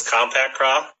 this compact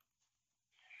craw.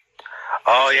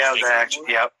 Oh, yeah,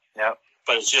 yep.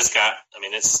 But it's just got,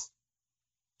 it's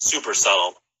super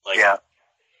subtle. Like, yeah.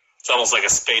 It's almost like a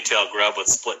spade tail grub with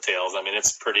split tails.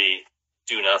 It's pretty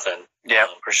do nothing. Yeah,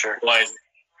 for sure. Like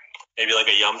maybe like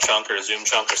a Yum Chunk or a Zoom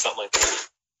Chunk or something like that.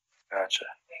 Gotcha.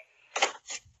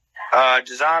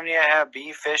 Does Omnia have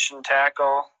bee fishing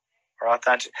tackle or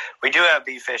authentic? We do have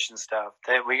bee fishing stuff.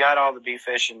 We got all the bee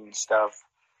fishing stuff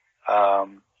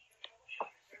for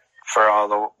all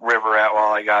the river rat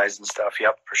walleye guys and stuff.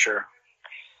 Yep, for sure.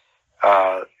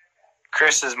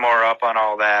 Chris is more up on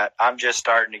all that. I'm just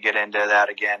starting to get into that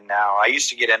again now. I used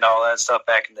to get into all that stuff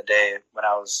back in the day when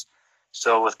I was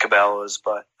still with Cabela's,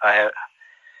 but I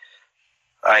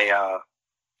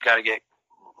got to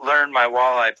learn my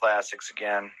walleye plastics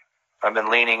again. I've been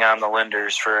leaning on the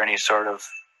lenders for any sort of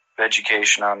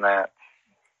education on that.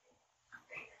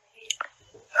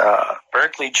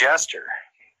 Berkeley Jester.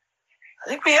 I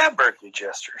think we have Berkeley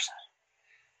Jesters.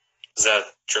 Is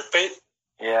that jerkbait?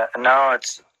 Yeah, no,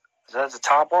 is that the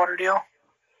topwater deal?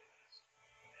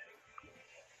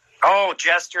 Oh,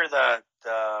 Jester, the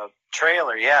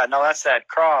trailer. Yeah, no, that's that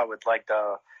craw with like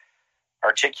the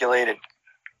articulated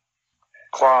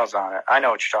claws on it. I know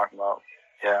what you're talking about.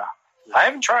 Yeah. I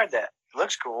haven't tried that. It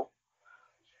looks cool.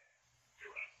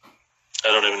 I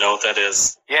don't even know what that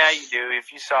is. Yeah, you do.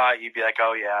 If you saw it, you'd be like,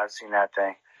 oh, yeah, I've seen that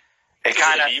thing. It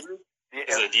kind of...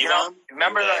 Is it a Devon?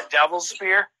 Remember the Devil's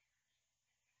Spear?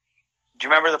 Do you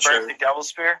remember the Berkeley Devil's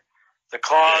Spear? The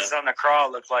claws on the craw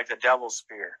look like the Devil's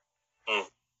Spear. Mm.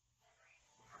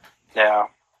 Yeah.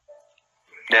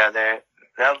 Yeah, that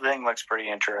thing looks pretty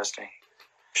interesting.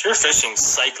 Pure fishing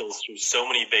cycles through so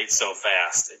many baits so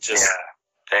fast. It just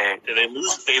they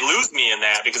lose me in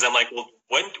that because I'm like, well,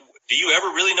 when do you ever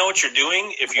really know what you're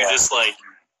doing if you just like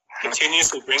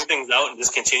continuously bring things out and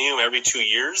just continue them every 2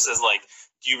 years? As like,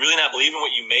 do you really not believe in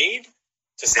what you made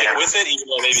to stick with it, even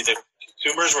though maybe the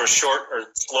consumers were short or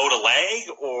slow to lag,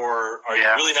 or are you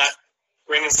really not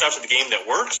bringing stuff to the game that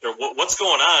works, or what's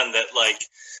going on that like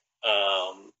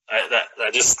I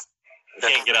just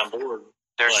can't get on board?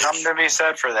 There's something to be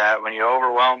said for that. When you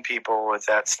overwhelm people with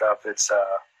that stuff, it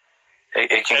can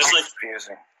get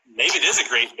confusing. Maybe it is a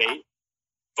great bait,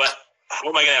 but how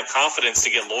am I going to have confidence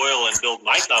to get loyal and build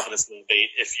my confidence in the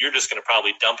bait if you're just going to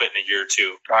probably dump it in a year or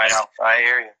two? I know. I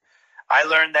hear you. I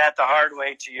learned that the hard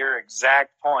way, to your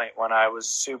exact point, when I was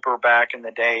super back in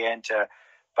the day into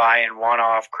buying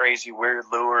one-off crazy weird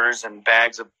lures and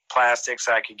bags of plastics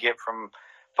I could get from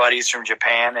buddies from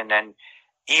Japan. And then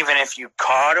even if you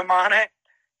caught them on it,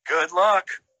 good luck.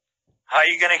 How are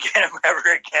you going to get them ever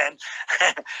again?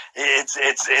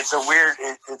 It's a weird,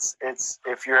 it's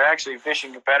if you're actually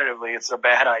fishing competitively, it's a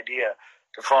bad idea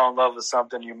to fall in love with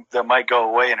something that might go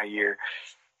away in a year.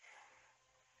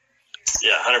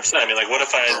 Yeah, 100%. I mean, like, what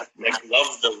if I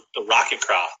love the rocket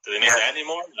craw? Do they make that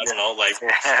anymore? I don't know. Like,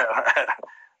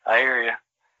 I hear you.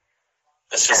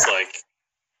 It's just like.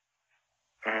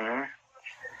 Mm-hmm.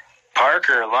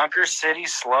 Parker, Lunker City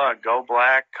Slug, go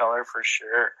black color for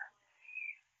sure.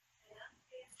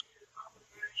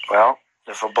 Well,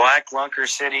 if a black Lunker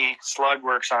City Slug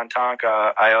works on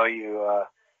Tonka, I owe you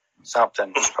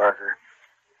something, Parker.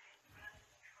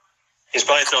 He's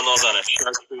probably throwing those on a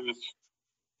chartreuse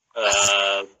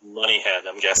money head,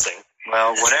 I'm guessing.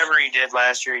 Well, whatever he did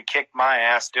last year, he kicked my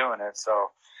ass doing it.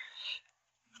 So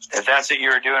if that's what you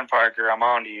were doing, Parker, I'm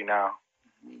on to you now.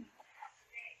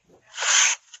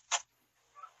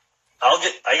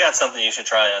 I got something you should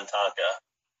try on Tonka.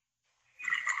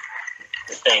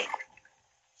 The thing.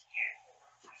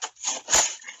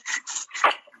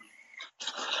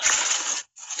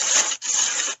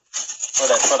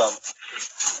 Put them.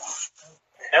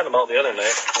 I had them out the other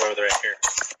night. Where they're at here.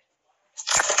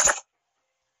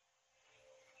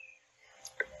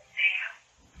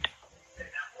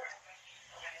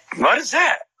 What is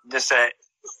that? Just a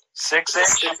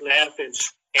 6-inch?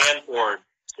 6.5-inch hand board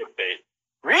stick bait.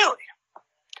 Really?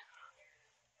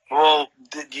 Well,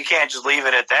 you can't just leave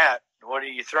it at that. What are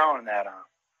you throwing that on?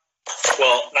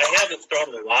 Well, I haven't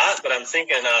thrown a lot, but I'm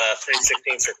thinking on a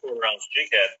 3/16 or quarter-ounce jig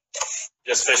head,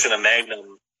 just fishing a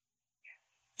Magnum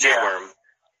jig worm.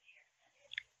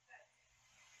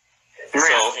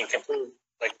 So, in comparison,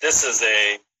 like this is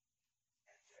a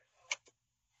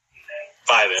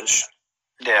 5-inch.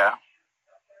 Yeah.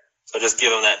 So just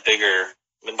give them that bigger. I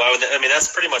mean, why would I mean,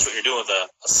 that's pretty much what you're doing with a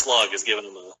slug is giving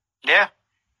them a. Yeah.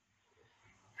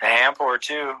 A amp or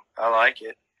two. I like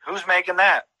it. Who's making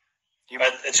that?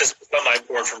 It's just something I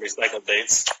poured from recycled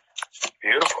baits.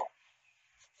 Beautiful.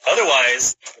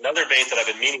 Otherwise, another bait that I've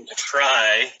been meaning to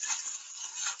try.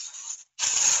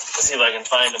 Let's see if I can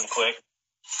find them quick.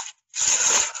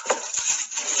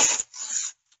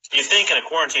 You'd think in a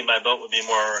quarantine my boat would be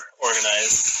more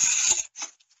organized.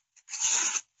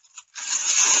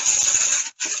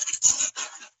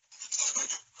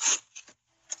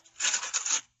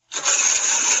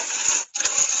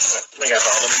 I think I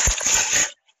found them.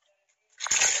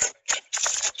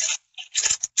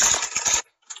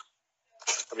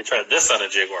 Let me try this on a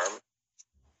jig worm.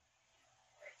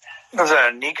 Was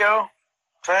that a Nico?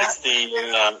 It's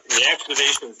the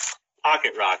Activation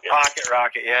Pocket Rocket. Pocket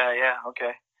Rocket, yeah,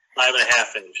 okay.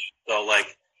 5.5-inch. So,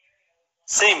 like,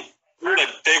 same, a little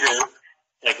bit bigger,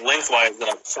 like, lengthwise than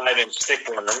a 5-inch stick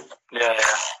worm. Yeah.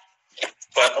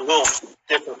 But a little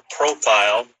different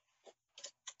profile.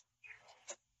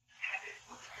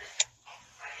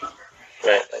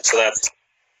 Right, so that's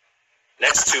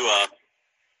next to a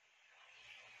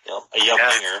Yum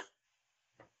Dinger.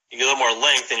 You get a little more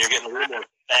length and you're getting a little more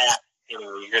fat.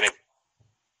 You're going to.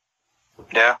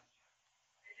 Yeah.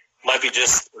 Might be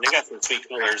just, they got some sweet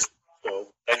colors,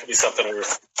 so that could be something to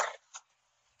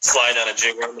slide on a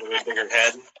jig worm with a bigger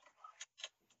head.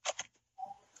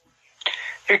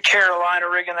 You're Carolina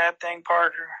rigging that thing,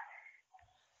 Parker?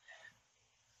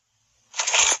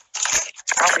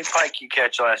 How many pike you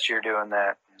catch last year doing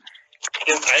that?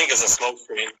 I think it's a smoke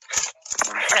screen.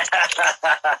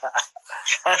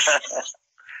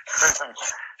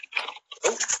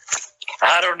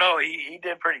 I don't know. He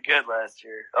did pretty good last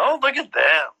year. Oh, look at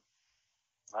them.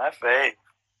 My fave.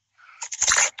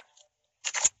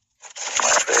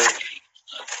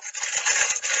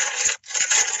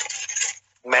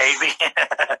 Maybe.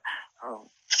 Oh.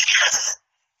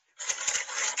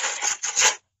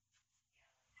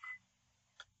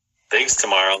 Bigs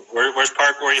tomorrow. Where's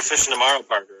Parker? Where are you fishing tomorrow,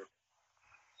 Parker?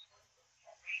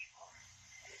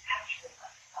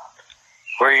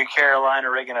 Where are you Carolina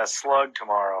rigging a slug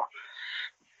tomorrow?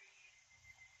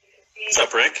 What's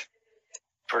up, Rick?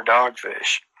 For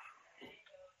dogfish.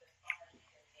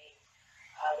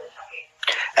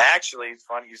 Actually, it's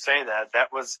funny you say that.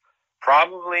 That was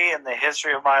probably in the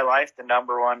history of my life the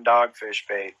number one dogfish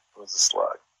bait was a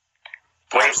slug.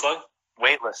 Slug?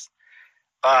 Weightless.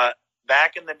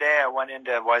 Back in the day, I went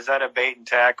into Wayzata Bait and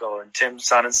Tackle, and Tim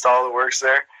Sunenstall, that works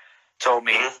there, told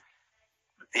me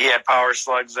he had power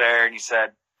slugs there, and he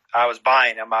said, I was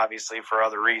buying them, obviously, for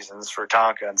other reasons, for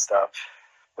Tonka and stuff.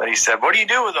 But he said, what do you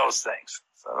do with those things?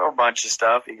 So a whole bunch of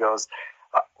stuff. He goes,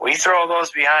 we throw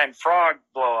those behind frog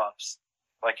blow-ups,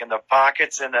 like in the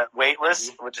pockets in the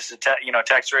weightless, which is a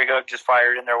Tex rig hook just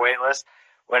fired in there weightless.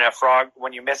 When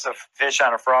you miss a fish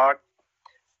on a frog,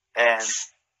 and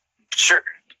sure,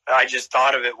 I just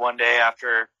thought of it one day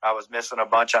after I was missing a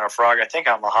bunch on a frog. I think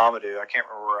on Lahamadou. I can't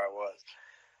remember where I was.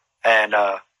 And,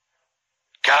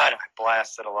 God, I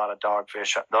blasted a lot of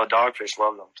dogfish. The dogfish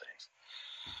love them things.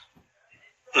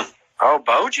 Oh,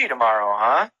 Boji tomorrow,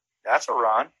 huh? That's a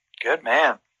run. Good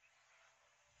man.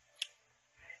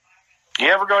 You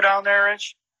ever go down there,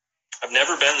 Rich? I've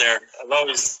never been there. I've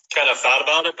always kind of thought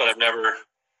about it, but I've never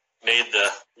made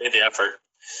the effort.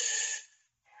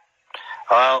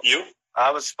 Well, you?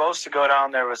 I was supposed to go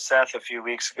down there with Seth a few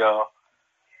weeks ago,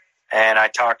 and I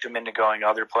talked him into going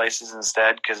other places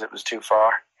instead because it was too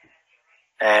far.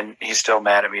 And he's still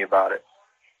mad at me about it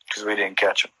because we didn't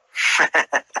catch him.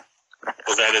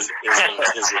 Was that his he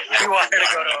wanted to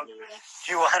go to.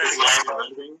 He wanted to go to.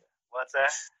 Red Wing? What's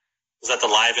that? Was that the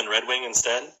Live in Red Wing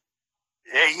instead?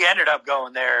 Yeah, he ended up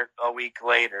going there a week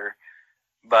later,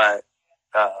 but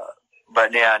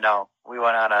yeah, no, we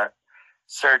went on a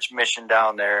search mission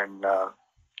down there, and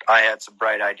I had some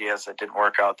bright ideas that didn't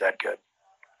work out that good.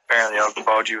 Apparently,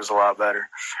 Okoboji was a lot better.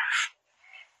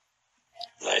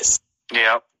 Nice.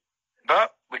 Yep.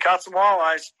 But we caught some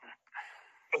walleyes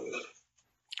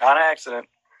on accident.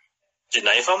 Did you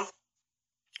knife him?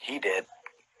 He did.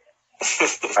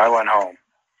 I went home.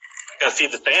 Gotta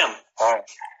feed the fam. Oh.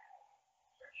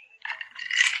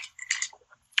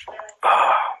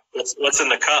 What's in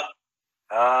the cup?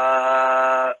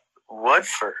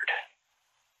 Woodford.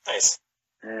 Nice.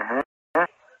 Mm-hmm.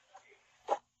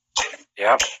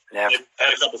 Yep. I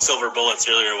had a couple silver bullets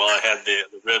earlier while I had the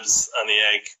ribs on the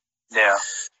egg. Yeah.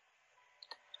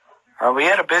 We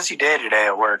had a busy day today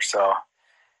at work, so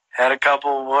had a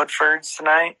couple Woodfords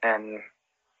tonight and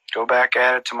go back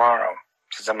at it tomorrow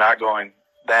because I'm not going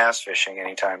bass fishing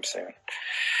anytime soon.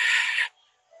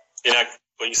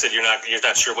 Well, you said you're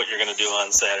not sure what you're going to do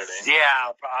on Saturday.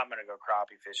 Yeah, I'm going to go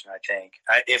crappie fishing, I think,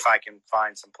 if I can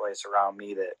find some place around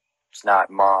me that's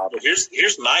not mobbed. Well,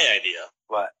 here's my idea.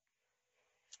 What?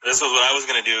 This was what I was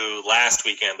going to do last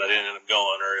weekend, but I didn't end up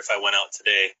going, or if I went out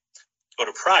today. Go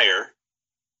to Pryor.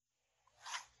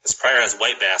 This Pryor has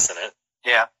white bass in it.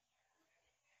 Yeah.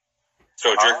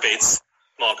 Throw jerk baits,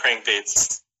 small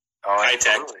crankbaits, high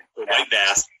tech, white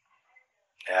bass.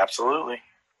 Absolutely.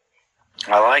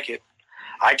 I like it.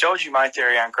 I told you my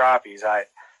theory on crappies.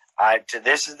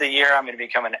 This is the year I'm going to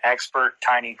become an expert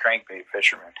tiny crankbait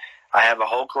fisherman. I have a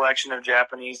whole collection of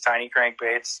Japanese tiny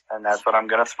crankbaits, and that's what I'm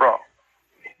going to throw.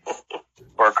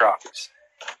 Or crappies.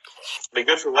 Be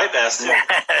good for white bass, too.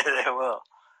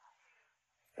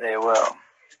 They will.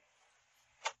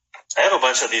 I have a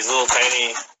bunch of these little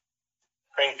tiny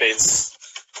crankbaits,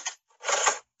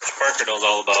 which Parker knows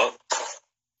all about.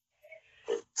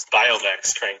 It's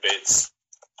Biovex crankbaits.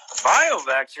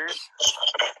 Biovexers?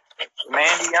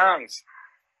 Mandy Young's.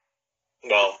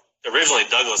 Well, originally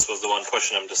Douglas was the one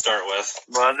pushing them to start with.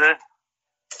 Was it?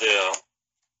 Yeah.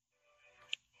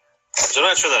 So I'm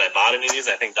not sure that I bought any of these.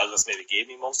 I think Douglas maybe gave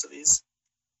me most of these.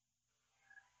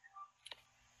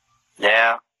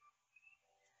 Yeah.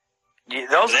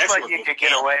 Those look like you could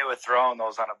get away with throwing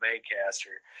those on a bait caster.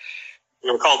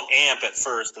 They were called AMP at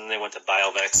first, and then they went to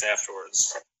Biovex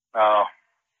afterwards. Oh.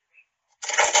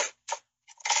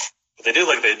 But they do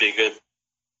look like they'd be good.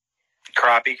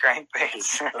 Crappie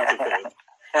crankbaits.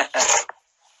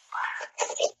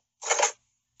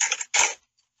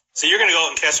 So you're going to go out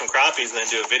and catch some crappies and then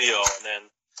do a video, and then...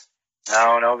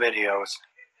 No videos.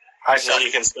 Then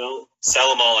you can sell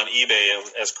them all on eBay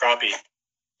as crappie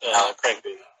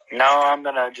crankbait. No, I'm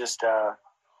going to just...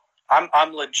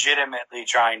 I'm legitimately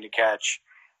trying to catch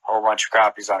a whole bunch of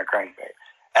crappies on a crankbait.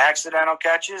 Accidental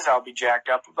catches I'll be jacked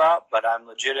up about, but I'm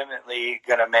legitimately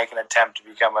going to make an attempt to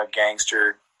become a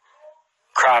gangster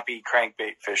crappie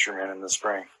crankbait fisherman in the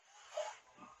spring.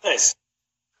 Nice.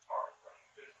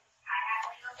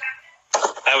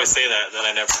 I always say that, and then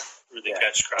I never really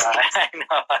catch crappies. I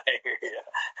know, I hear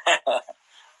you.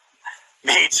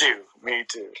 Me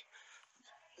too.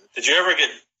 Did you ever get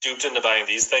duped into buying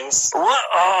these things? What?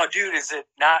 Oh, dude, is it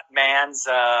not Man's?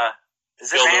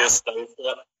 Is it Bill Man's? Lewis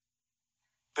Step?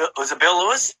 Was it Bill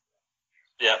Lewis?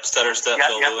 Yeah, Stutter Step,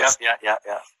 Bill Lewis. Yeah.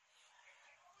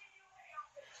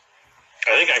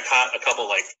 I think I caught a couple,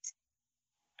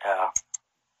 Yeah.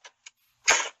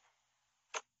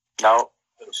 No.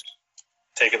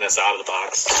 Taking this out of the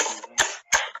box.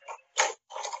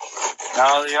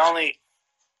 No, the only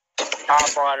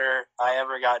topwater I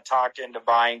ever got talked into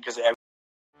buying because...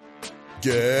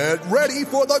 Get ready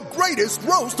for the greatest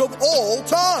roast of all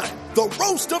time. The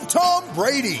Roast of Tom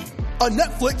Brady. A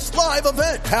Netflix live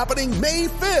event happening May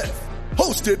 5th.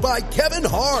 Hosted by Kevin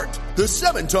Hart. The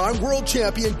 7-time world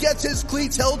champion gets his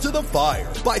cleats held to the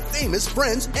fire by famous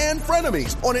friends and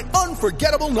frenemies on an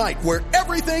unforgettable night where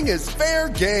everything is fair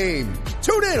game.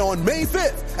 Tune in on May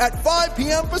 5th at 5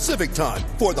 p.m. Pacific time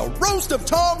for the Roast of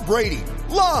Tom Brady.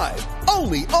 Live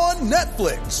only on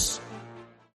Netflix.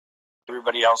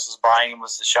 Everybody else was buying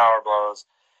was the shower blows.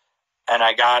 And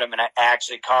I got him, and I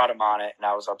actually caught him on it, and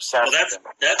I was obsessed with him.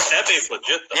 That bait's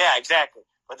legit, though. Yeah, exactly.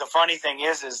 But the funny thing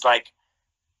is like,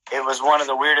 it was one of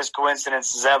the weirdest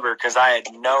coincidences ever because I had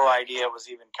no idea it was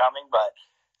even coming. But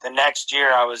the next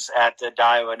year, I was at the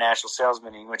Daiwa National Sales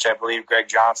Meeting, which I believe Greg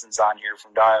Johnson's on here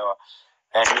from Daiwa,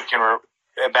 and he can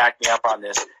back me up on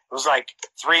this. It was like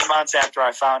 3 months after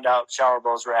I found out shower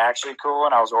blows were actually cool,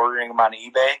 and I was ordering them on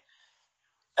eBay.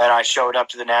 And I showed up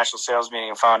to the National Sales Meeting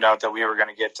and found out that we were going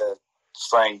to get to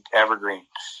slaying evergreen.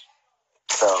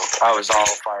 So I was all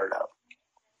fired up.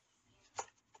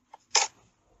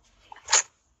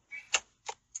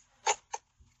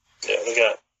 Yeah, we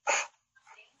got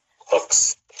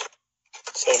hooks.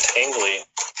 So tangly.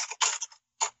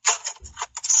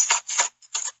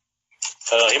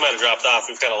 He might have dropped off.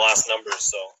 We've kind of lost numbers,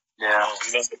 so yeah,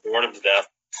 you must have bored him to death.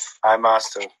 I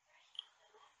must have.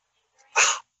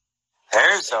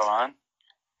 There's the one.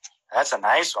 That's a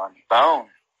nice one. Bone.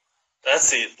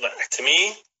 That's to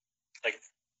me,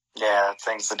 yeah, that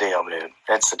thing's the deal, dude.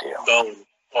 It's the deal. Bone.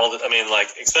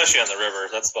 Especially on the river.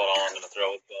 That's about all I'm going to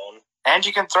throw with bone. And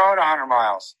you can throw it 100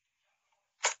 miles.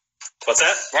 What's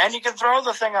that? And you can throw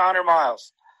the thing 100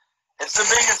 miles. It's the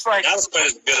biggest, like... Not as quite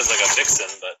as good as like a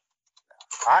Vixen, but...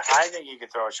 I think you can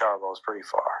throw a shower blows pretty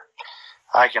far.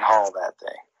 I can haul that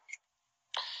thing.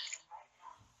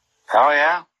 Oh,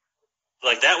 yeah?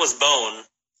 Like, that was bone.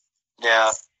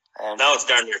 Yeah. And now it's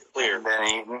darn near clear. And been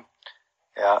eaten.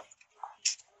 Yeah.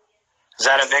 Is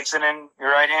that a Vixen in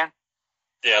your right hand?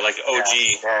 Yeah, like OG.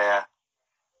 Yeah.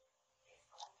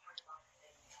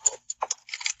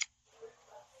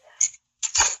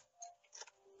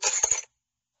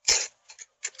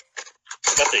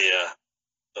 Got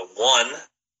the one.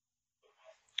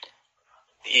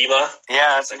 The EMA.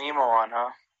 Yeah, that's an EMA one,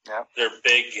 huh? Yeah. They're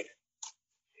big.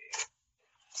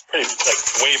 It's pretty,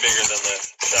 like, way bigger than the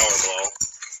shower blow.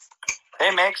 They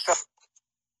make some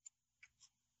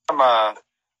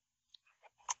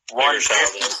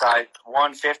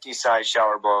 150 size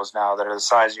shower blows now that are the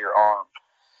size of your arm.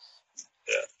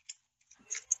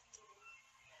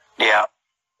 Yeah.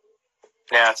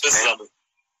 Yeah, this is a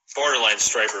borderline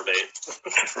striper bait.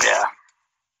 Yeah.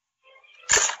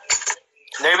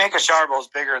 They make a shower blows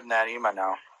bigger than that EMA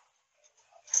now.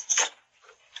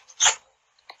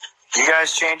 You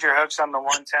guys change your hooks on the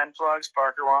 110 plugs?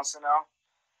 Parker wants to know.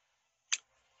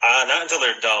 Not until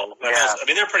they're dull. Yeah. I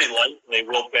mean, they're pretty light. And they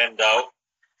will bend out,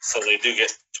 so they do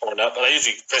get torn up. But I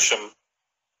usually fish them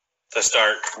to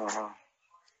start. Mm-hmm.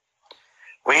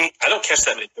 I don't catch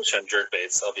that many fish on jerk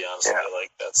baits. I'll be honest with you.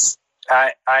 Like that's.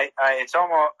 It's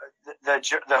almost the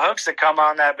hooks that come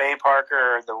on that bait, Parker,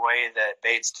 are the way that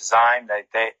bait's designed.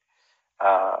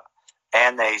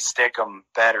 And they stick them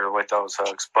better with those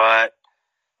hooks. But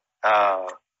I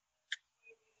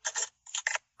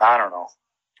don't know.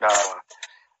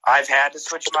 I've had to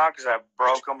switch them out because I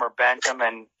broke them or bent them,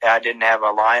 and I didn't have a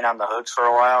line on the hooks for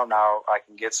a while. Now I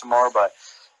can get some more, but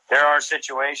there are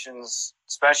situations,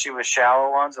 especially with shallow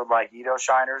ones, with like Edo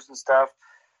shiners and stuff,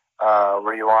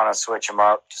 where you want to switch them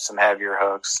up to some heavier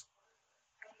hooks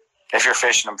if you're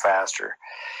fishing them faster.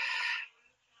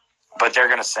 But they're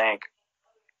going to sink.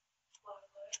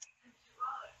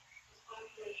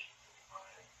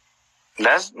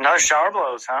 That's another shower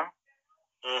blows, huh?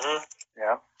 Mm-hmm.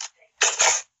 Yeah.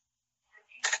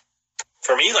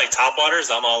 For me, like top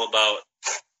waters, I'm all about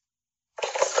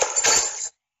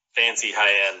fancy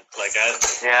high end. Like I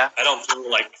don't throw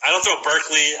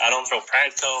Berkeley. I don't throw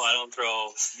Pradco. I don't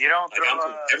throw. You don't throw I'm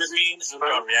throwing Evergreen. I'm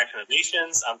throwing Reaction of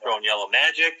Nations. I'm throwing Yellow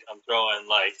Magic. I'm throwing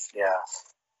like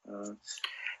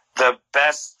the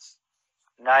best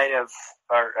night of,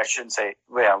 or I shouldn't say, it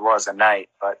was a night,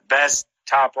 but best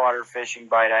topwater fishing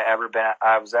bite I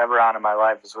was ever on in my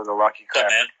life was with a Lucky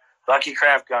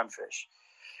Craft gunfish.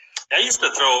 I used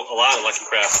to throw a lot of Lucky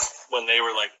Craft when they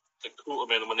were like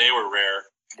when they were rare.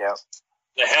 Yeah.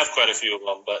 I have quite a few of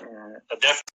them, but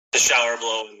definitely the shower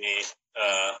blow and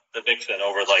the Vixen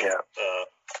over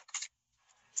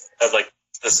had like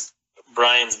this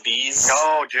Brian's Bees.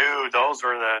 Oh, dude, those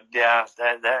were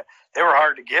they were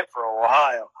hard to get for a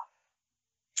while.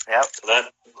 Yep. So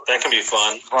that can be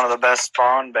fun. One of the best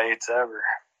spawn baits ever.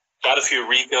 Got a few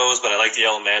Ricos, but I like the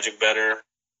Yellow Magic better.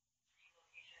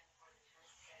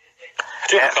 I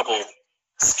do have a couple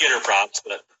skitter props,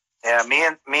 but me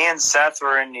and Seth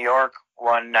were in New York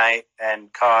one night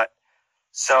and caught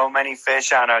so many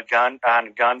fish on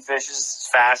gunfishes as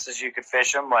fast as you could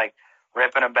fish them, like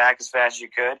ripping them back as fast as you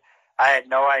could. I had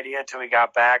no idea till we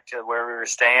got back to where we were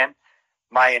staying.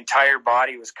 My entire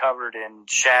body was covered in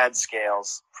shad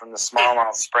scales from the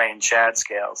smallmouth spraying shad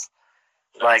scales.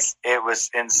 Nice. Like, it was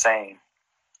insane.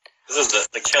 This is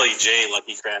the Kelly J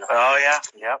Lucky Craft. Oh, yeah.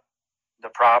 Yep. The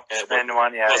prop spin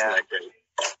one. Yeah, wasn't that great?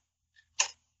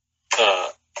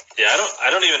 I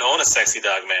don't even own a Sexy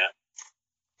Dog mat.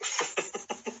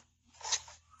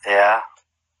 Yeah.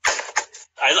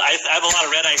 I have a lot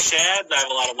of red eye shads. I have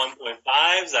a lot of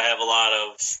 1.5s. I have a lot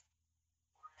of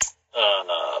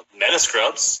meta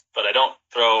scrubs, but I don't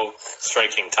throw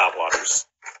striking topwaters.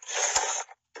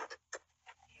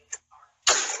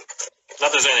 Not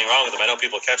that there's anything wrong with them. I know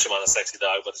people catch them on a Sexy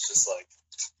Dog, but it's just like,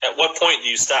 at what point do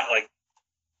you stop? Like,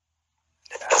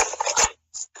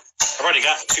 I've already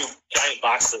got 2 giant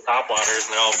boxes of topwaters,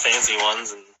 and they're all fancy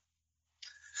ones. And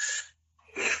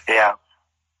yeah,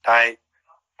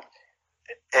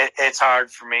 it's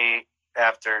hard for me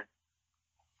after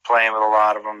playing with a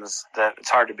lot of them. It's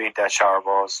hard to beat that shower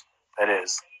blows. It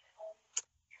is.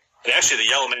 And actually, the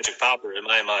Yellow Magic Popper, in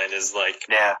my mind, is like,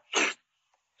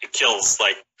 it kills,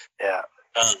 like,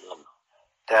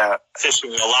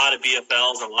 fishing a lot of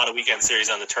BFLs and a lot of weekend series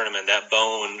on the tournament. That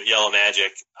bone Yellow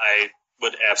Magic, I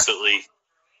would absolutely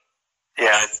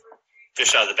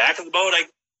fish out of the back of the boat. I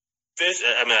fish.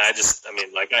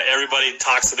 Everybody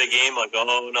talks a big game, like,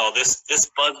 oh no, this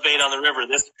buzzbait on the river,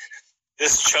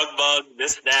 this chug bug,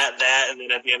 that, and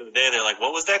then at the end of the day, they're like,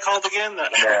 what was that called again?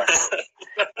 Yeah.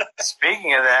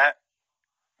 Speaking of that,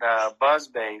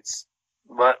 buzzbaits.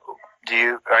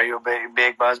 Are you a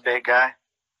big buzzbait guy?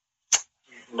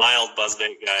 Mild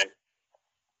buzzbait guy.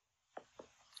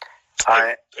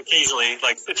 Occasionally,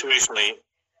 like situationally,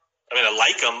 I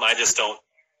like them. I just don't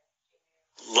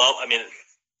love. I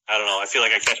don't know. I feel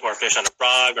like I catch more fish on a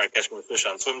frog, or I catch more fish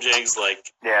on swim jigs.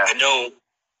 I know,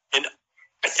 and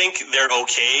I think they're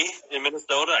okay in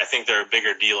Minnesota. I think they're a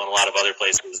bigger deal in a lot of other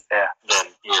places than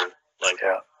here.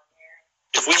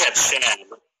 If we had shad,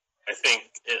 I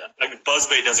think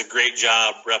buzzbait does a great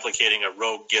job replicating a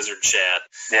rogue gizzard shad.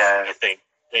 Yeah, I think,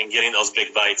 and getting those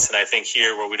big bites. And I think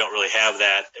here, where we don't really have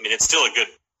that, it's still a good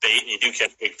bait, and you do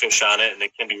catch big fish on it, and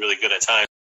it can be really good at times.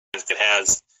 It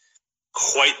has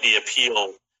quite the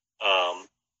appeal.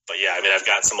 But yeah, I've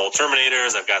got some old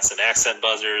Terminators, I've got some accent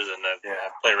buzzers, and I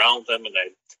play around with them. And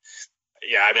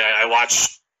I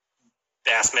watch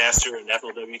Bassmaster and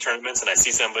FLW tournaments, and I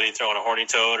see somebody throwing a horny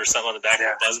toad or something on the back of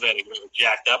a buzzbait, and I get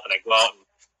jacked up, and I go out and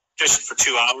fish it for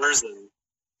 2 hours and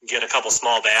get a couple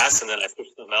small bass, and then I fish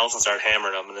something else and start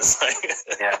hammering them. And it's like,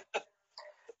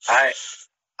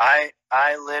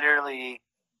 I literally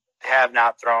have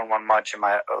not thrown one much in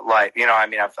my life.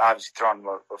 I've obviously thrown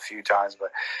a few times,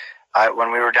 but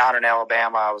when we were down in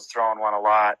Alabama, I was throwing one a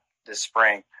lot this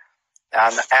spring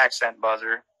on the accent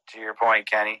buzzer, to your point,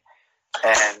 Kenny.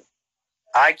 And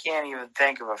I can't even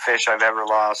think of a fish I've ever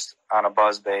lost on a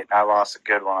buzzbait. I lost a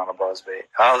good one on a buzzbait.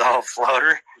 Oh, the whole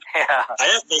floater? Yeah.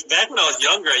 Back when I was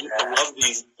younger, I used to love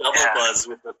these double buzz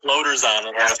with the floaters on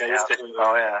them.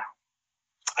 Yeah.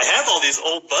 I have all these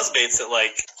old buzzbaits that,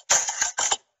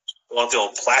 the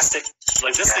old plastic.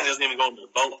 This thing doesn't even go in the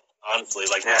boat, honestly.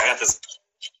 I got this.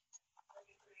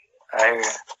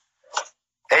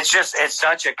 It's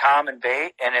such a common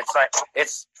bait, and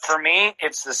for me,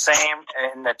 it's the same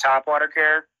in the topwater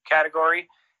category.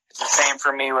 It's the same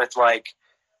for me with I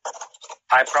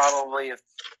probably have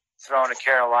thrown a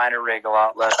Carolina rig a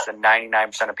lot less than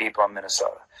 99% of people in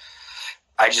Minnesota.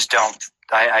 I just don't.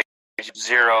 I have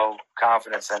zero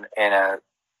confidence in a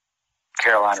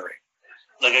Carolina rig.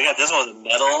 I got this one with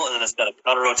metal, and then it's got a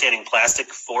counter-rotating plastic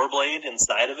 4-blade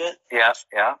inside of it. Yeah.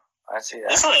 I see that.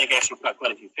 This one I think actually caught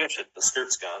quite a few fish. The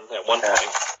skirt's gone at one point.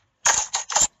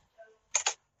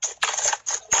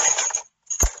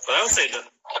 But I would say how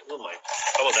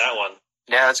about that one?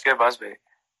 Yeah, that's good buzzbait.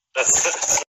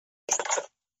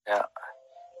 Yeah.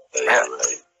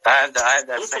 Right. I have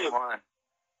that same one.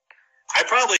 I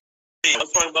was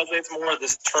throwing buzzbaits more.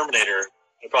 This Terminator,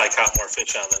 I probably caught more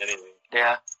fish on than anything.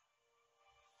 Yeah.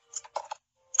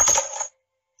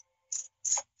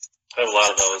 I have a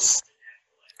lot of those.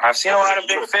 I've seen a lot of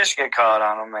big fish get caught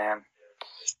on them, man.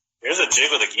 There's a jig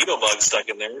with a Guido bug stuck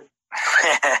in there. I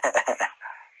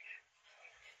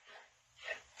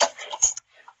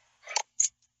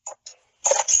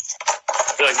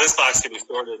feel like this box could be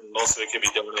sorted, and most of it could be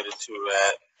donated to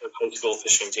a coach school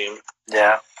fishing team.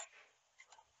 Yeah.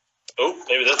 Oh,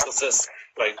 maybe what's this?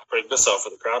 Break this off for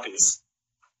the crappies.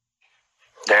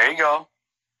 There you go.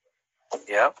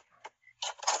 Yep.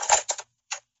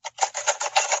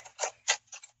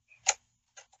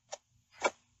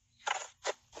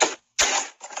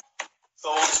 So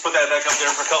we'll just put that back up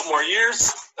there for a couple more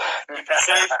years.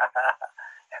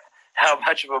 How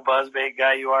much of a buzzbait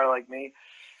guy you are, like me?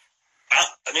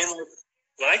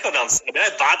 When I go down, I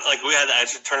bought, we had a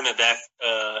tournament back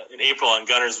in April in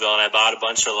Gunnersville, and I bought a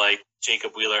bunch of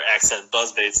Jacob Wheeler accent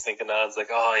buzzbaits, thinking I was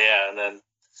oh yeah, and then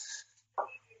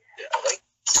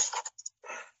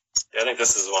I think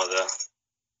this is one of the.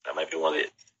 That might be one of the.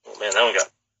 Oh man, that one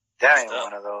got. That ain't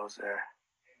one of those there.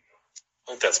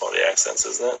 I think that's one of the accents,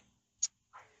 isn't it?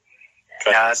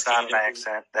 No, it's not an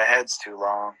accent. The head's too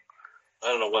long. I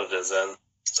don't know what it is then.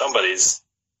 Somebody's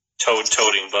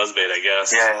toading buzzbait, I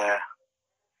guess. Yeah.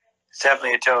 It's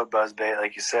definitely a toad buzzbait,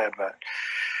 like you said, but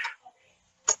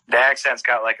the accent's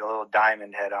got a little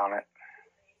diamond head on it.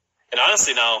 And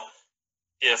honestly, now,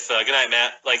 if good night,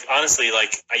 Matt. Honestly, I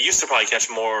used to probably catch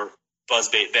more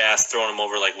buzzbait bass throwing them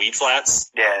over weed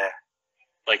flats. Yeah.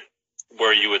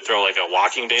 Where you would throw a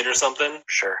walking bait or something.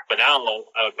 Sure. But now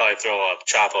I would probably throw a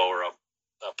Chapo or a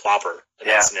plopper in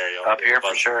that scenario. Up here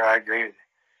for sure, I agree with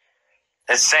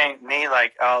you. It's saying me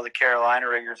the Carolina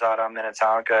riggers out on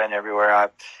Minnetonka and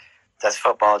everywhere. That's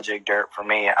football jig dirt for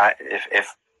me.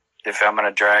 If I'm going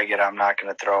to drag it, I'm not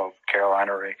going to throw a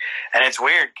Carolina rig. And it's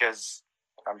weird because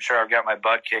I'm sure I've got my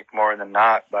butt kicked more than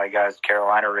not by guys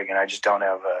Carolina rigging. I just don't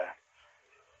have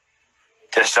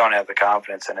the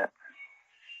confidence in it.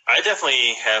 I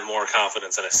definitely have more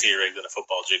confidence in a sea rig than a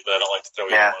football jig, but I don't like to throw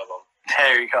either one of them.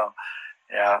 There you go.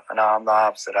 Yeah, no, I'm the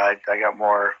opposite. I got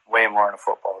way more in a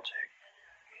football jig.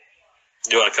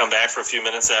 Do you want to come back for a few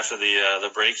minutes after the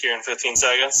break here in 15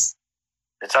 seconds?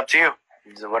 It's up to you.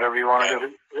 Whatever you want to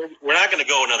do. We're not going to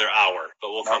go another hour,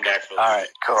 but we'll come back for All right,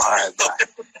 cool. All right, bye.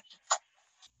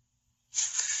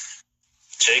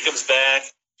 Jacob's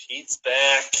back. Pete's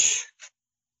back.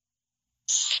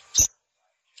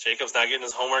 Jacob's not getting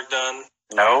his homework done.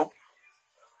 Nope.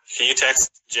 Can you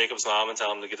text Jacob's mom and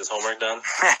tell him to get his homework done?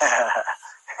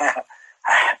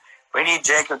 We need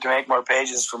Jacob to make more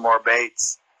pages for more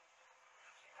baits.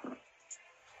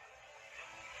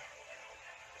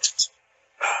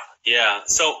 Yeah.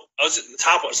 So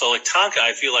like Tonka,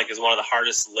 I feel like is one of the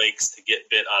hardest lakes to get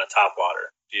bit on a topwater.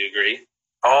 Do you agree?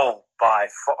 Oh,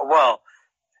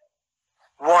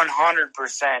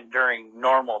 100% during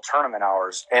normal tournament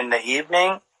hours. In the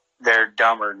evening, they're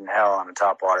dumber than hell on a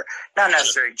topwater. Not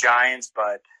necessarily giants,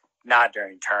 but not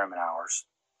during tournament hours.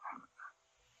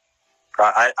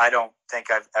 I don't think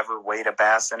I've ever weighed a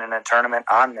bass in a tournament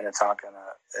on Minnetonka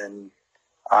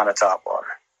on a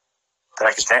topwater that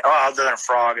I could think. Oh, other than a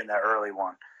frog in the early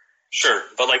one. Sure,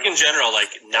 but like in general, like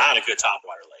not a good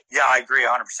topwater lake. Yeah, I agree,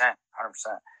 100%.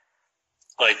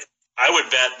 Like I would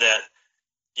bet that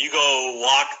you go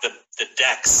walk the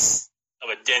decks of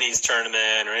a Denny's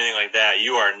tournament or anything like that,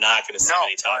 you are not going to see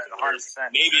many topwaters.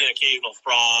 Maybe an occasional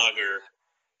frog or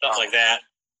something like that.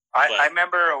 I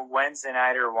remember a Wednesday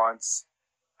nighter once.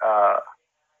 I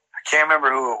can't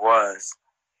remember who it was.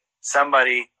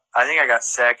 Somebody, I think I got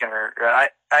second, or I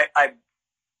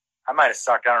might have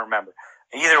sucked. I don't remember.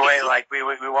 Either way, like we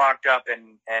walked up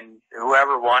and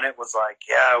whoever won it was like,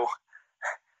 yeah,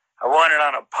 I won it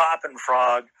on a popping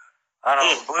frog on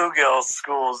those bluegill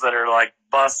schools that are like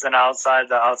busting outside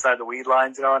the weed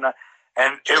lines, you know.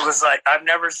 And it was like, I've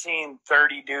never seen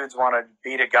 30 dudes want to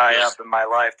beat a guy up in my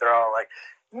life. They're all like,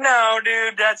 no,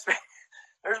 dude, there's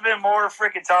been more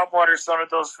freaking topwaters thrown at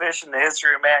those fish in the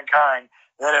history of mankind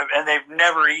and they've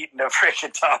never eaten a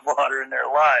freaking topwater in their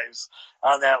lives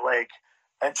on that lake.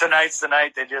 And tonight's the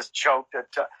night they just choked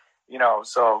it,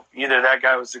 so either that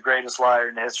guy was the greatest liar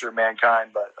in the history of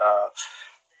mankind, but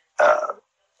that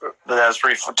was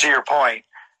pretty fun. To your point,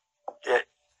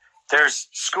 there's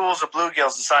schools of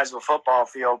bluegills the size of a football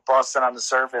field busting on the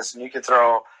surface, and you could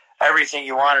throw everything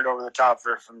you wanted over the top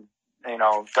from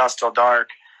dusk till dark,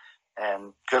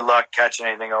 and good luck catching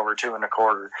anything over 2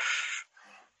 1/4.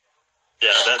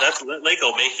 Yeah, that lake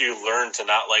will make you learn to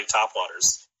not like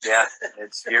topwaters. Yeah,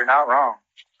 you're not wrong.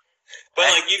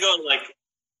 But like you go to like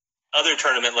other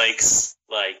tournament lakes,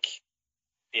 like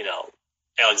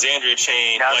Alexandria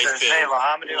Chain, Whitefield.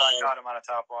 Lahamadu, I caught him on a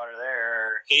topwater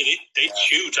there. They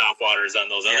chew topwaters on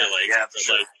those other lakes. Yeah, for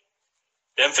sure. Like,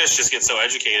 them fish just get so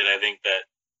educated, I think, that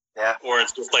or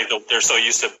it's just like they're so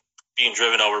used to being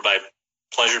driven over by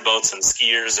pleasure boats and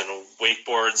skiers and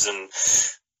wakeboards, and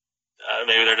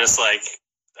maybe they're just like,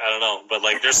 I don't know, but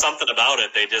like there's something about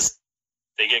it. They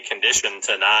get conditioned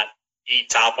to not eat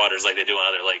topwaters like they do on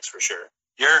other lakes, for sure.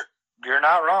 You're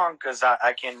not wrong, because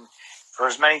I can, for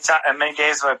as many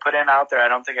days as I put in out there, I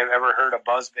don't think I've ever heard a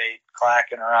buzzbait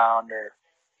clacking around or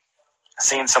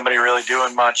seen somebody really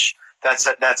doing much. That's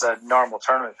a normal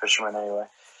tournament fisherman anyway.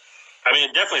 I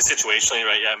mean, definitely situationally,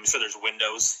 right? Yeah, I'm sure there's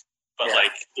windows, but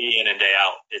like day in and day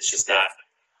out, it's just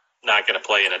not going to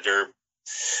play in a derb.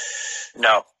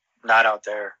 No, not out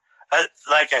there.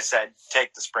 Like I said,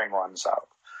 take the spring ones out,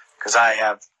 because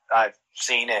I've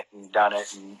seen it and done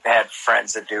it and had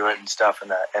friends that do it and stuff in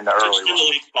the early ones.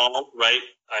 Late fall, right?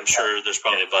 I'm sure there's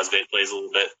probably buzzbait plays a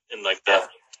little bit in like the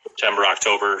September,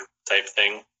 October type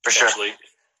thing. For sure.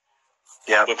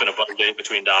 Yeah, whipping a buzzbait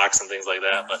between docks and things like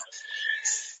that,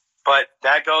 But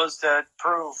that goes to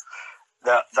prove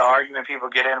the argument people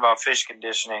get in about fish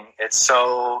conditioning. It's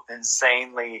so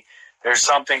insanely, there's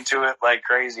something to it like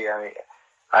crazy. I mean,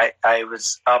 I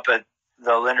was up at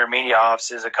the Linder Media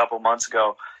offices a couple months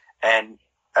ago, and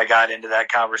I got into that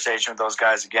conversation with those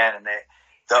guys again, and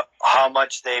how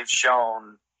much they've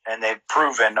shown and they've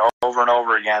proven over and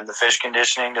over again the fish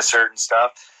conditioning to certain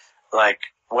stuff, like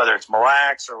whether it's Mille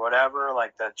Lacs or whatever,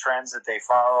 like the trends that they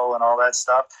follow and all that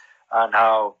stuff, on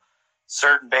how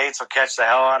certain baits will catch the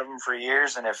hell out of them for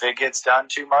years, and if it gets done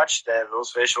too much,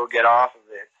 those fish will get off of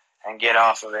it and get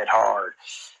off of it hard.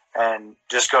 And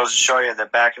just goes to show you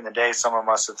that back in the day, someone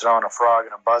must have thrown a frog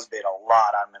and a buzzbait a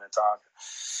lot on Minnetonka.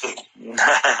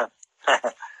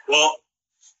 Well,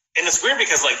 and it's weird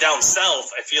because like down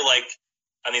south, I feel like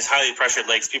on these highly pressured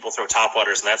lakes, people throw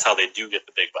topwaters, and that's how they do get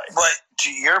the big bites. But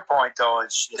to your point, though,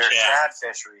 they're shad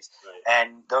fisheries. Right.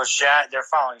 And those shad, they're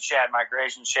following shad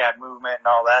migration, shad movement, and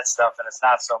all that stuff, and it's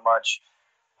not so much.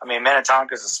 I mean,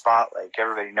 Minnetonka's a spot lake.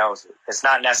 Everybody knows it. It's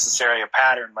not necessarily a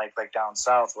pattern lake like down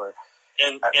south where.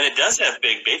 And it does have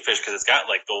big bait fish because it's got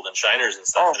like golden shiners and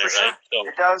stuff in it, sure. Right? So,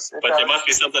 it does. But there must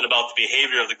be something about the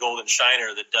behavior of the golden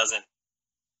shiner that doesn't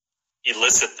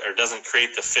elicit or doesn't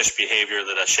create the fish behavior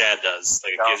that a shad does,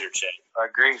 like a gizzard shad. I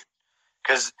agree.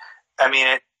 Because, I mean,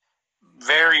 it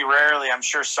very rarely, I'm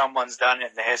sure someone's done it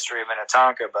in the history of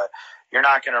Minnetonka, but you're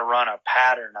not going to run a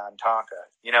pattern on Tonka.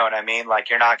 You know what I mean?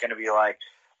 Like, you're not going to be like,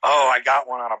 oh, I got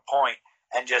one on a point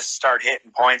and just start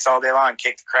hitting points all day long and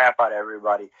kick the crap out of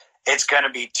everybody. It's going to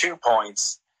be 2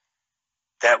 points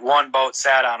that one boat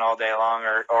sat on all day long,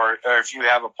 or if you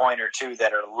have a point or two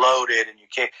that are loaded and you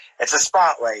kick. It's a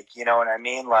spot lake, you know what I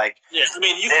mean? Like, yeah, I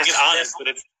mean, you can get honest, but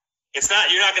it's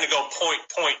not. You're not going to go point.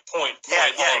 Yeah,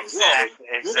 exactly.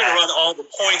 You're going to run all the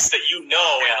points that you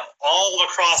know all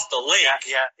across the lake.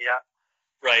 Yeah.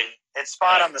 Right. It's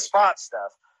spot on the spot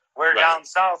stuff. Where down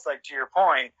south, like to your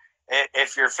point,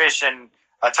 if you're fishing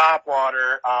a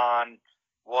topwater on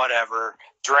whatever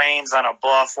drains on a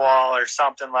bluff wall or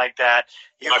something like that,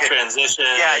 you get transition.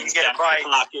 Yeah, you get a bite.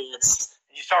 Pockets.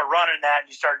 You start running that, and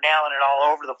you start nailing it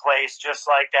all over the place, just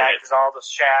like that, because all the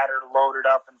shad are loaded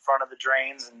up in front of the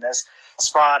drains in this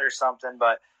spot or something.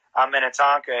 But on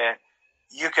Minnetonka,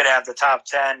 you could have the top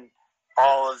 10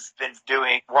 all have been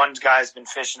doing. One guy's been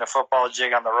fishing a football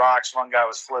jig on the rocks. One guy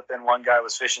was flipping. One guy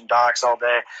was fishing docks all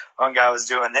day. One guy was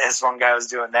doing this. One guy was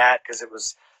doing that because it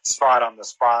was spot on the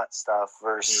spot stuff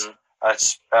versus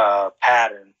a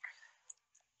pattern.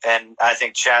 And I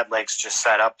think Chad Lake's just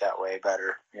set up that way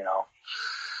better, you know.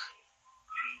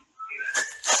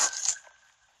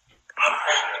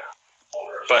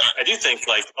 But I do think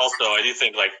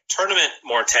tournament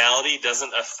mortality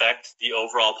doesn't affect the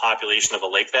overall population of a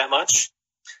lake that much.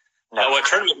 No. But what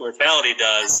tournament mortality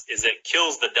does is it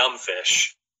kills the dumb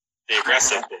fish, the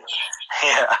aggressive fish.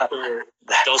 Yeah.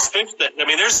 Those fish that, I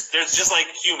mean, there's just like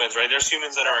humans, right? There's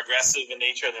humans that are aggressive in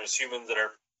nature, and there's humans that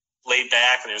are laid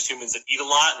back, and there's humans that eat a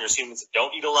lot, and there's humans that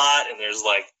don't eat a lot, and there's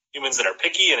like humans that are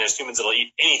picky, and there's humans that'll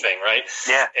eat anything, right?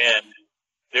 Yeah. And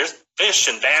there's fish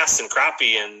and bass and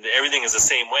crappie, and everything is the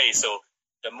same way. So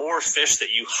the more fish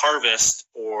that you harvest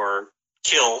or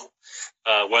kill,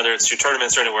 whether it's through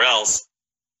tournaments or anywhere else,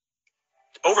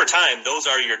 over time, those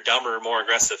are your dumber, more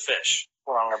aggressive fish.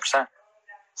 100%.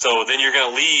 So then you're going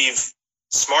to leave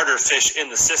smarter fish in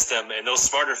the system, and those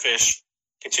smarter fish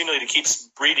continually to keep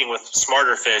breeding with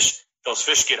smarter fish. Those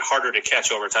fish get harder to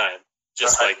catch over time.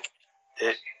 Just like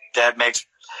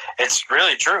it's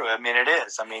really true. I mean, it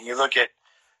is. I mean, you look at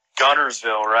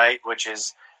Gunnersville, right, which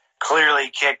is clearly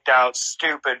kicked out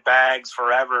stupid bags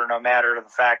forever, no matter the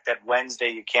fact that Wednesday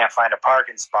you can't find a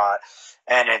parking spot,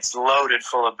 and it's loaded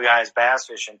full of guys bass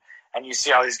fishing, and you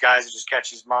see all these guys that just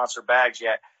catch these monster bags.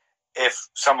 Yet if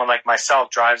someone like myself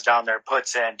drives down there,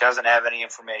 puts in, doesn't have any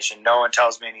information, no one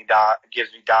tells me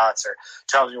gives me dots or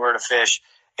tells me where to fish,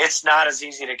 it's not as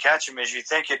easy to catch them as you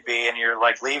think it'd be, and you're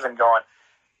like leaving going,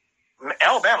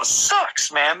 Alabama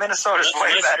sucks, man. Minnesota's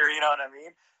way better, you know what I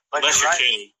mean? But unless you're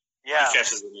Kenny. Yeah. He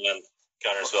catches them in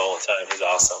Gunnersville all the time. He's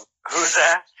awesome. Who's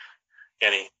that?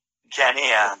 Kenny,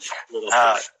 yeah.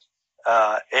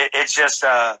 It's just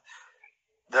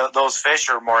those fish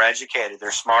are more educated.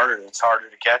 They're smarter. It's harder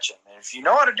to catch them. And if you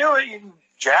know how to do it, you can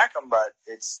jack them. But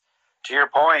it's, to your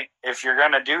point, if you're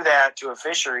going to do that to a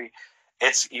fishery,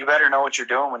 you better know what you're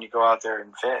doing when you go out there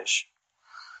and fish.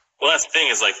 Well, that's the thing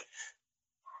is like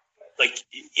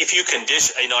if you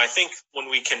condition, I think when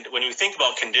we think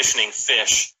about conditioning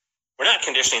fish, we're not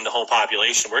conditioning the whole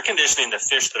population. We're conditioning the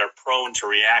fish that are prone to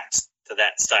react to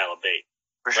that style of bait.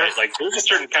 For sure. Right? Like there's a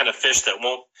certain kind of fish that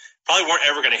probably weren't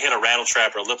ever going to hit a rattle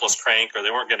trap or a lipless crank, or they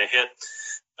weren't going to hit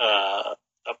a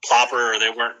plopper, or they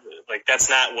weren't like, that's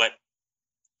not what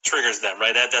triggers them,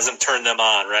 right? That doesn't turn them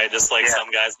on, right? Just like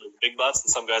some guys like big butts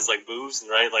and some guys like boobs,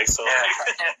 right? Like, so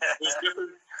there's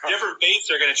different baits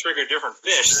are going to trigger different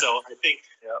fish. So I think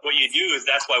what you do is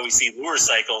that's why we see lure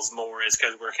cycles more, is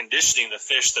because we're conditioning the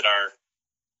fish that are,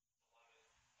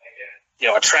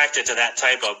 attracted to that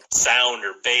type of sound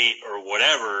or bait or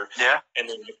whatever. Yeah. And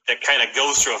then that kind of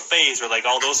goes through a phase where like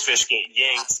all those fish get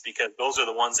yanked because those are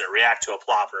the ones that react to a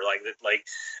plopper.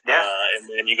 And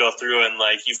then you go through and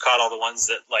like you've caught all the ones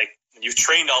that like you've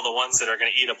trained all the ones that are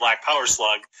going to eat a black power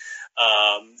slug.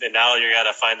 And now you got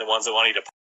to find the ones that want to eat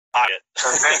a pocket.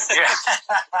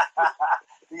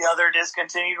 The other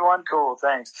discontinued one. Cool.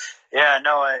 Thanks. Yeah,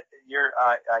 no, I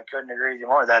couldn't agree with you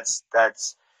more. That's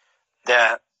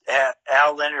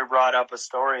Al Leonard brought up a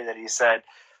story that he said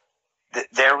that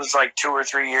there was like 2 or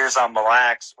 3 years on Mille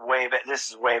Lacs, this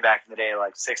is way back in the day,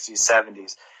 like 60s,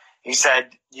 70s. He said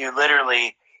you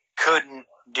literally couldn't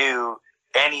do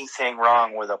anything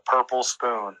wrong with a purple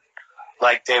spoon.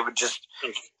 Like they would just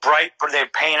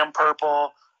they'd paint them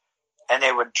purple, and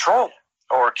they would troll them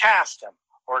or cast them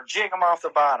or jig them off the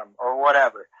bottom or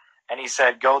whatever. And he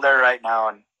said, go there right now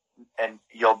and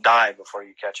you'll die before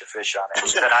you catch a fish on it. He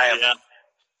said, I have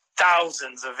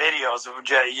thousands of videos of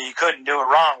you couldn't do it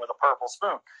wrong with a purple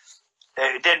spoon.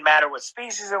 It didn't matter what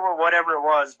species it were, whatever it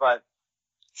was, but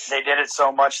they did it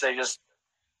so much they just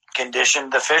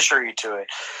conditioned the fishery to it.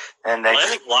 And I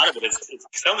think a lot of it is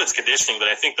some of it's conditioning, but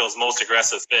I think those most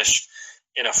aggressive fish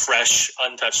in a fresh,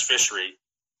 untouched fishery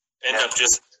end up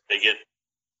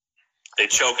they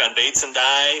choke on baits and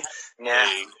die. Yeah.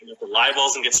 They end up with live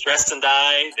wells and get stressed and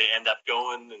die. They end up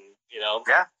going and,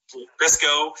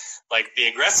 Crisco. Like the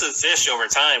aggressive fish over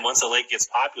time, once a lake gets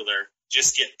popular,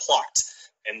 just get plucked.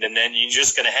 And then you're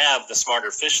just going to have the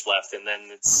smarter fish left, and then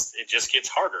it just gets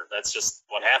harder. That's just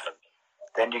what happened.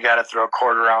 Then you got to throw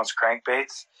 1/4 ounce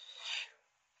crankbaits,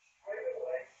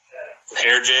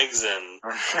 hair jigs, and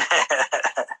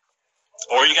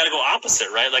or you got to go opposite,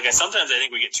 right? Like sometimes I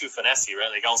think we get too finessey, right?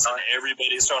 Like all of a sudden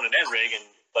everybody's throwing an Ned rig,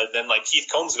 but then like Keith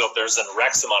Combs go up there and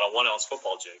wrecks him on a 1 ounce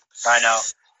football jig. I know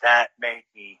that made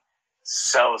me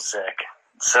so sick.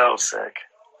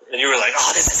 And you were like,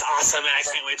 "Oh, this is awesome! And I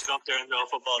can't wait to go up there and throw a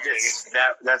football jig."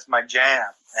 That's my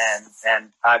jam,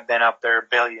 and I've been up there a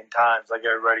billion times, like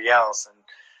everybody else,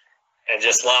 and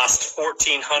just lost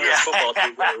 1,400 football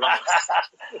jigs in a row.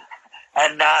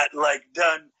 And not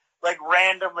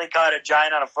randomly caught a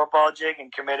giant on a football jig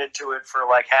and committed to it for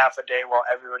like half a day while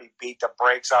everybody beat the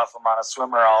brakes off him on a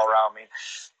swimmer all around me.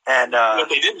 And what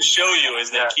they didn't show you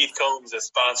is that Keith Combs is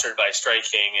sponsored by Strike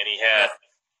King, and he had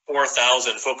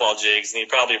 4,000 football jigs, and he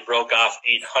probably broke off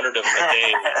 800 of them a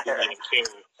day.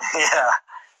 Yeah,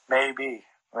 maybe.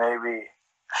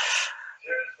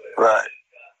 But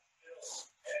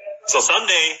so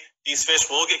someday these fish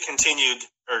will get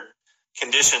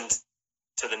conditioned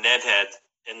to the Ned head,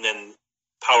 and then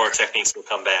power techniques will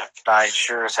come back. I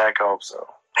sure as heck hope so.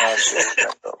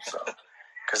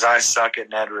 Because I suck at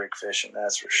Ned rig fishing,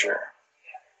 that's for sure.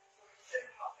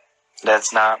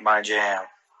 That's not my jam.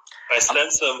 I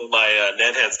sent some of my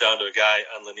Ned heads down to a guy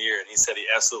on Lanier, and he said he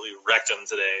absolutely wrecked them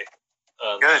today.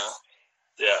 Good.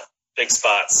 Big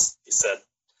spots, he said.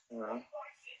 Mm-hmm.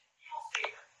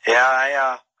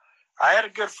 Yeah, I had a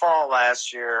good fall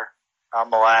last year on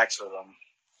Mille Lacs with them,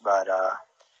 but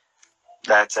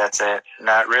that's it.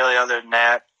 Not really other than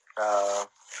that.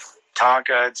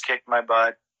 Tonka, it's kicked my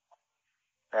butt.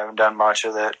 I haven't done much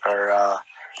of it, or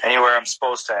anywhere I'm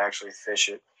supposed to actually fish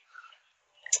it.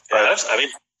 But,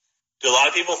 do a lot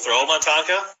of people throw them on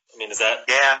Tonka? I mean, is that...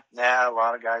 Yeah, a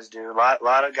lot of guys do. A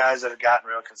lot of guys that have gotten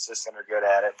real consistent are good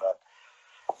at it, but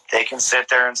they can sit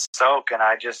there and soak, and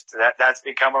that's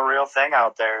become a real thing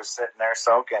out there, sitting there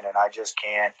soaking, and I just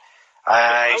can't.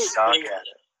 I suck at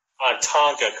it. On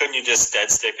Tonka, couldn't you just dead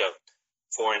stick a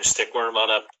 4-inch stickworm on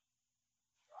a...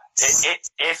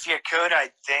 If you could,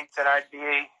 I think that I'd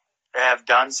have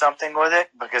done something with it,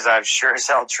 because I've sure as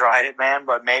hell tried it, man,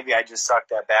 but maybe I just suck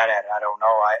that bad at it. I don't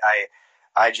know.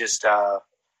 I just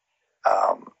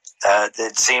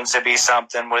it seems to be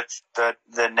something with the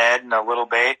Ned and a little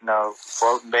bait and a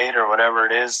floating bait or whatever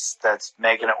it is that's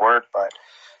making it work, but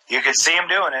you can see him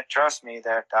doing it. Trust me,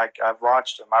 that I've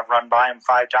watched him. I've run by him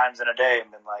 5 times in a day and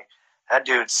been like, that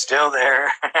dude's still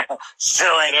there,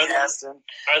 still ain't casting.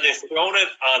 Are they throwing it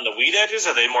on the weed edges,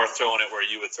 or are they more throwing it where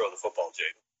you would throw the football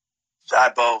jig?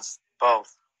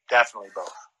 Both, definitely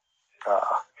both.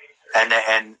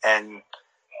 And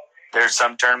there's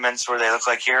some tournaments where they look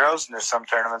like heroes, and there's some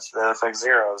tournaments where they look like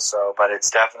zeros. So, but it's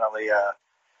definitely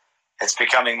it's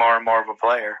becoming more and more of a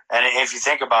player. And if you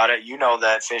think about it, you know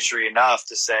that fishery enough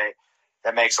to say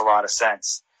that makes a lot of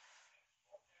sense.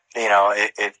 You know,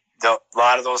 a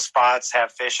lot of those spots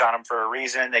have fish on them for a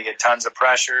reason. They get tons of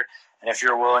pressure. And if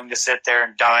you're willing to sit there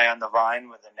and die on the vine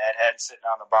with a Ned head sitting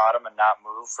on the bottom and not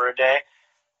move for a day,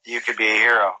 you could be a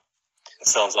hero. That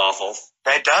sounds awful.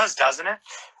 It does, doesn't it?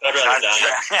 I'd rather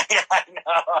die. Yeah, I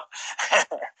know.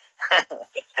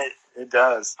 It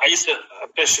does. I used to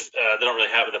fish. They don't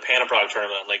really have it. The Panaprog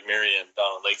tournament on Lake Marion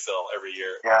down in Lakeville every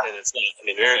year. Yeah. And it's not. I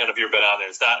mean, Marion, if you've been on there,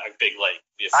 it's not a big lake.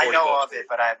 I know of it,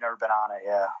 but I've never been on it.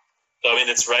 Yeah. So I mean,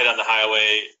 it's right on the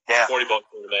highway. Yeah. 40-boat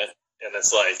tournament, and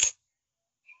it's like,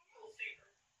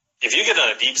 if you get on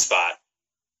a deep spot,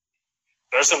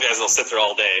 there's some guys that'll sit there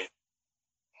all day.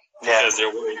 Yeah. Because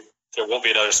there won't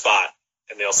be another spot,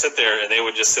 and they'll sit there and they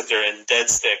would just sit there and dead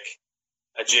stick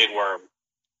a jig worm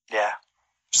Yeah.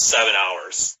 7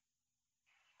 hours.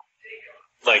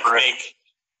 Like Brew.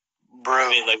 I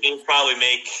mean, like they probably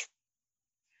make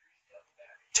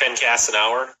 10 casts an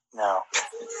hour. No,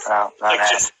 not Like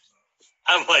that.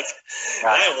 I'm like,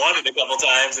 I won it a couple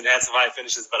times and had some high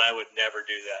finishes, but I would never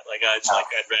do that. Like I'd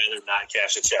rather not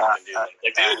cash a check than do that.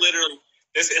 Like they would literally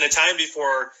this in a time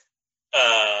before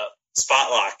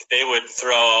spot lock, they would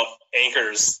throw out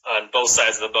anchors on both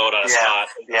sides of the boat on a spot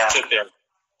and just sit there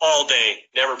all day,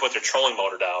 never put their trolling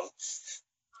motor down.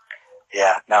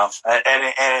 Yeah, no,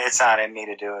 and it's not in me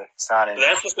to do it. It's not in. But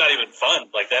that's just not even fun.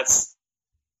 Like that's.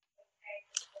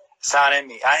 It's not in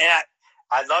me.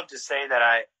 I'd love to say that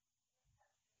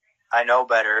I know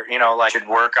better. You know, like should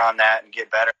work on that and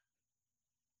get better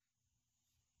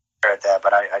at that.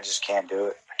 But I just can't do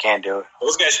it. I can't do it.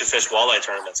 Those guys should fish walleye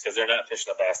tournaments because they're not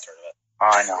fishing a bass tournament. Oh,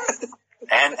 I know.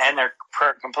 and they're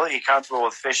completely comfortable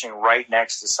with fishing right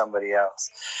next to somebody else.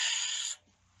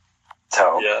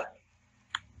 So yeah.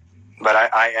 But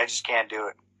I just can't do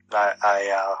it.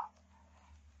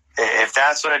 If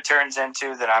that's what it turns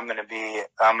into, then I'm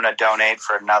gonna donate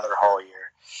for another whole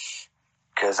year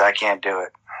because I can't do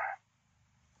it.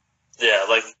 Yeah,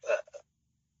 like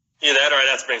either that or I'd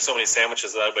have to bring so many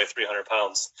sandwiches that I'd weigh 300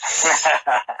 pounds.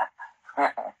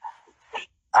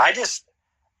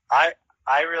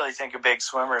 I really think a big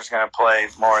swimmer is going to play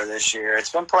more this year.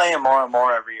 It's been playing more and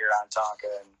more every year on Tonka.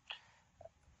 And,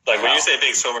 like when you say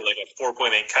big swimmer, like a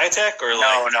 4.8 Kitech or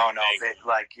no,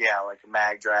 like a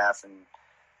mag draft and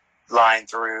line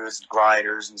throughs, and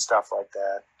gliders, and stuff like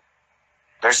that.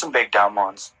 There's some big dumb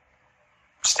ones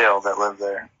still that live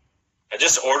there. I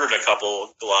just ordered a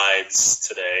couple glides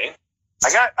today.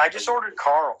 I just ordered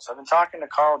Carl's. I've been talking to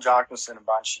Carl Jochimson a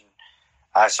bunch,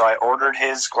 and so I ordered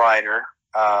his glider.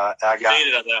 I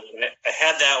dated on that one. I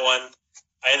had that one.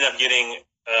 I ended up getting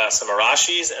some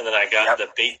Arashis, and then I got the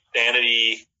Bait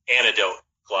Sanity Antidote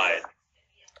glide.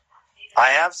 I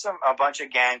have a bunch of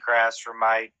Gancrafts from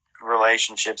my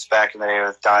relationships back in the day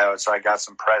with Diode, so I got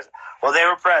some presents. Well, they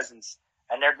were presents,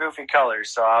 and they're goofy colors,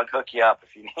 so I'll hook you up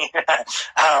if you need.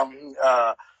 And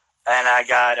I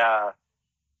got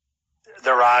the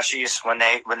Rashis when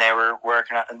they were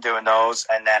working on doing those,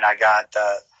 and then I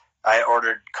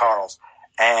ordered Carl's.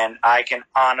 And I can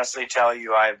honestly tell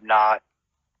you I have not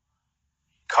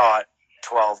caught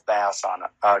 12 bass on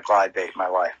a glide bait in my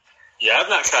life. Yeah, I've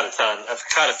not caught a ton. I've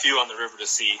caught a few on the river to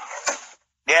sea.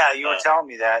 Yeah, you were telling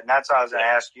me that, and that's why I was going to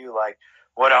ask you, like,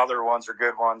 what other ones are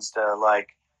good ones to,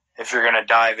 like, if you're going to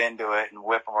dive into it and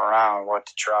whip them around, what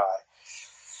to try.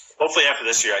 Hopefully after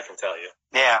this year I can tell you.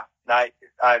 Yeah,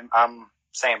 I'm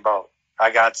same boat. I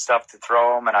got stuff to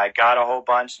throw them, and I got a whole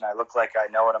bunch, and I look like I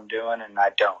know what I'm doing, and I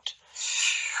don't.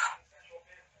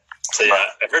 So, yeah,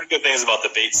 I've heard good things about the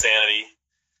Bait Sanity.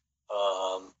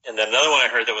 And then another one I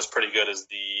heard that was pretty good is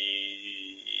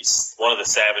one of the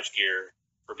Savage Gear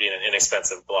for being an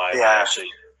inexpensive glide. Yeah,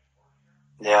 actually.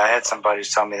 Yeah, I had some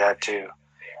buddies tell me that, too.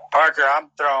 Parker, I'm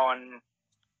throwing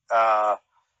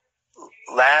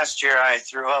last year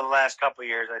the last couple of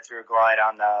years I threw a glide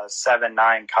on the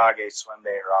 7.9 Kage swim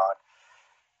bait rod.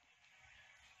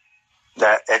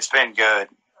 That it's been good.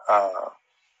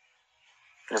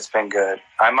 It's been good.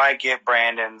 I might get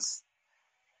Brandon's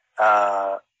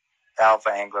Alpha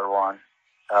Angler one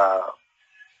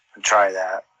and try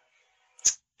that.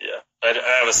 Yeah, I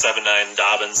have a 7.9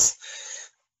 Dobbins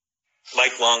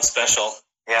Mike Long special.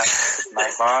 Yeah,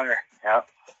 Mike Longer. Yep,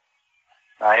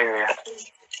 I hear you.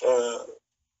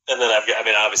 And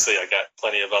then obviously I got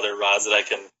plenty of other rods that I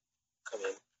can come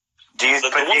in. The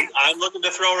one I'm looking to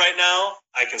throw right now,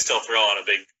 I can still throw on a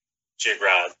big jig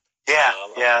rod. Yeah,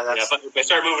 if I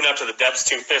start moving up to the depths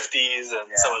 250s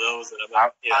and some of those, then I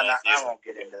won't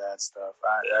get into that stuff.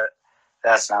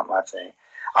 That's not my thing.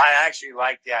 I actually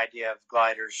like the idea of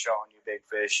gliders showing you big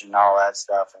fish and all that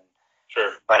stuff,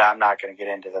 sure. But I'm not going to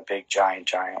get into the big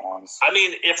giant ones. I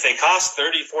mean, if they cost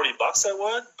 $30-40, I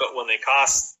would. But when they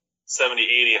cost $70,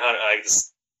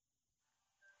 $80,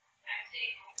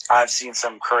 I've seen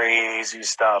some crazy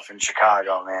stuff in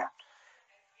Chicago, man.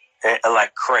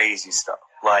 Like crazy stuff.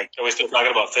 Like, are we still talking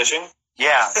about fishing?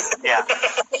 Yeah.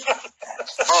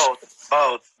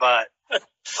 both, but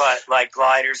like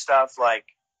glider stuff, like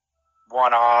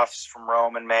one-offs from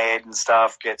Roman made and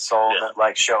stuff get sold at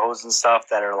like shows and stuff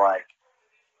that are like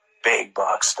big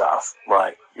buck stuff.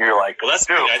 Like you're like, well, that's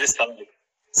good. I just thought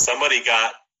somebody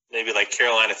got maybe like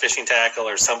Carolina Fishing Tackle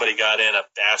or somebody got in a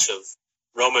batch of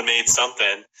Roman made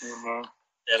something,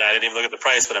 and I didn't even look at the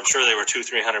price, but I'm sure they were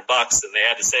 $200-300, and they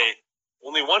had to say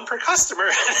only one per customer.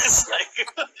 It's like,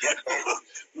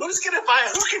 who's gonna buy?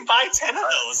 Who can buy 10 of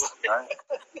those? Right.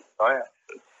 Oh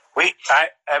yeah.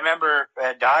 I remember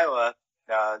at Daiwa,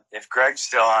 if Greg's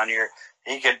still on here,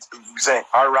 he could say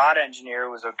our rod engineer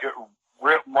was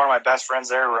one of my best friends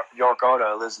there, York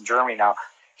Oda, lives in Germany now.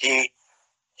 He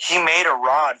made a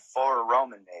rod for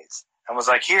Roman maids and was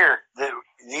like, here,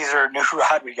 these are a new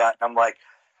rod we got. And I'm like,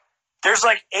 there's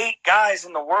like 8 guys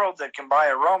in the world that can buy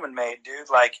a Roman maid, dude.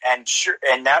 Like, and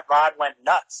that rod went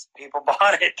nuts. People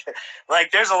bought it.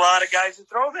 Like, there's a lot of guys who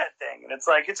throw that thing, and it's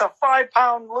like it's a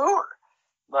 5-pound lure.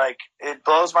 Like, it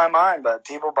blows my mind, but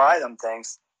people buy them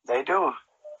things. They do.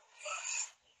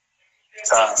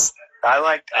 I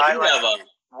like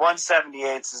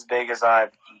 178's as big as I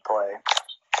play.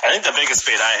 I think the biggest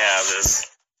bait I have is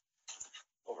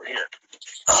over here.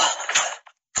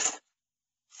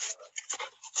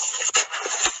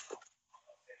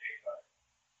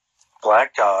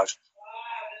 Black dog.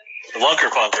 The Lunker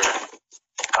Punker.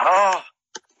 Oh.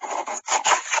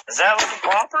 Is that like a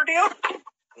popper deal?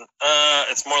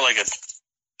 It's more like a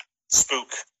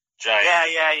spook giant.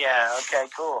 Yeah. Okay,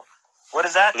 cool. What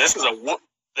is that? This is a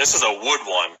wood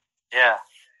one. Yeah.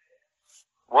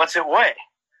 What's it weigh?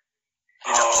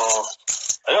 Oh,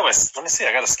 let me see.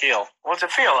 I got a scale. What's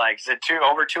it feel like? Is it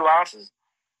over 2 ounces?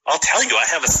 I'll tell you. I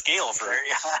have a scale for it.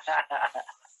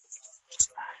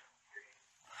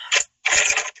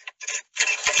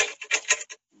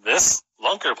 This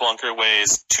Lunker Plunker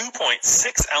weighs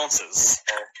 2.6 ounces.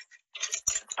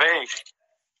 Big.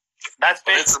 That's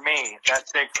big for me.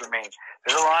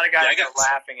 There's a lot of guys that are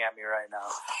laughing at me right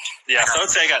now. Yeah, so I would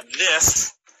say I got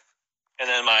this, and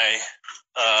then my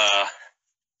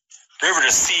River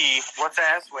to Sea. What's the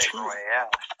S-Waver weigh? Yeah.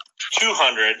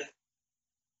 200.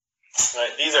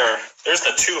 Right, there's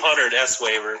the 200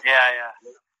 S-Waver. Yeah.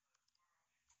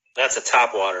 That's a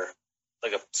top water,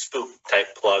 like a spook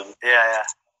type plug. Yeah.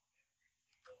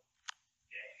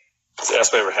 Does the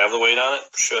S-Waver have the weight on it?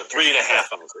 Sure,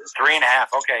 3.5 ounces.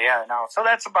 3.5. Okay, yeah. No, so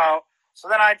that's about. So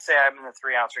then I'd say I'm in the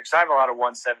 3 ounce range. Because I have a lot of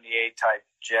 178 type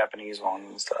Japanese ones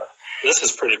and stuff. This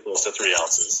is pretty close to 3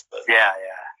 ounces. But yeah.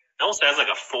 It almost has like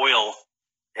a foil.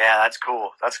 Yeah, that's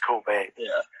cool. That's cool bait.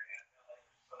 Yeah.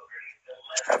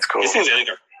 That's cool. These things I think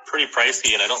are pretty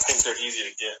pricey, and I don't think they're easy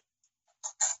to get.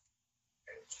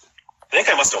 I think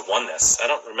I must have won this. I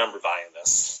don't remember buying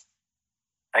this.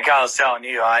 Like I was telling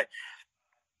you,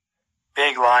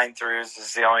 big line throughs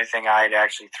is the only thing I'd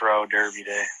actually throw Derby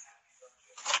Day.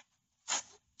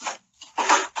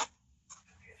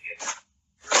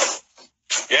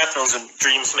 Yeah, throw some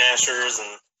Dream Smashers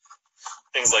and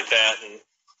things like that,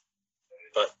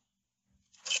 but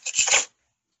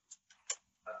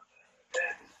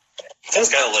that thing's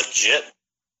got a legit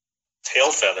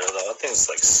tail feather though. That thing's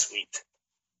like sweet.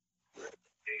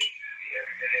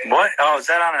 What? Oh, is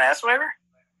that on an S-Waver?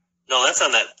 No, that's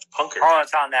on that Punker. Oh,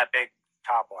 it's on that big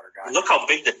topwater guy. Look how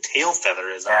big the tail feather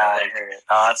is. Yeah, on it. I hear it.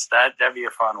 Oh, that'd be a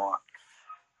fun one.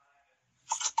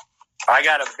 I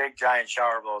got a big giant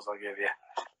shower blows I'll give you.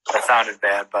 That sounded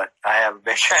bad, but I have a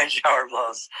big giant shower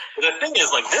blows. But the thing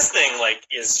is, like, this thing, like,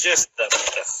 is just the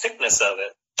thickness of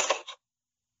it.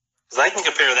 Because I can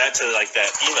compare that to, like,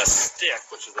 that Ema stick,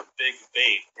 which is a big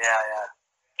bait.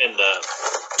 Yeah. And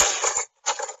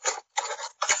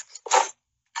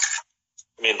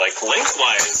I mean, like,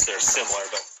 lengthwise, they're similar,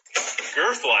 but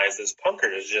girth-wise, this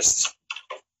Punker is just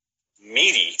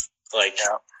meaty. Like,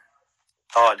 yeah.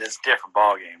 Oh, it's a different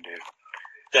ball game, dude.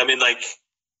 I mean, like,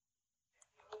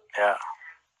 yeah.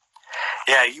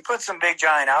 You put some big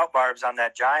giant out barbs on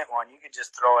that giant one, you could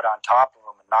just throw it on top of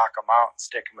them and knock them out and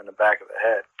stick them in the back of the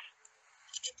head.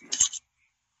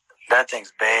 That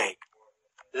thing's big.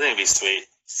 This thing would be sweet.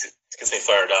 It gets me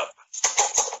fired up.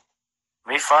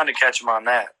 It'd be fun to catch them on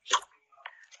that.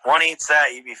 One eats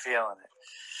that, you'd be feeling it.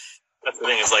 That's the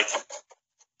thing is, like,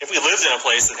 if we lived in a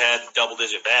place that had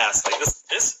double-digit bass, like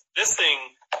this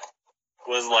thing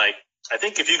was like, I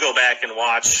think if you go back and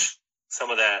watch some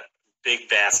of that big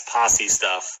bass posse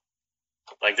stuff,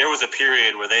 like there was a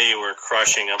period where they were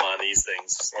crushing them on these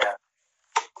things. Yeah.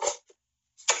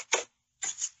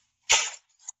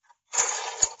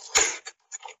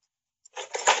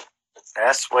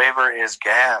 S-Waver is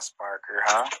gas, Parker,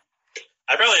 huh?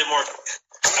 I probably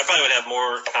would have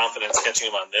more confidence catching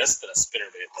them on this than a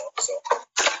spinnerbait, though. So.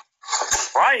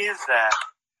 Why is that?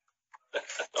 I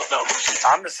don't know.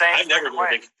 I'm the same. I've never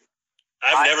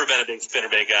been a big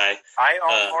spinnerbait guy. I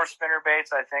own more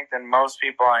spinnerbaits, I think, than most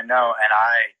people I know, and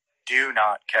I do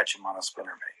not catch them on a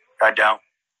spinnerbait. I don't.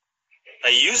 I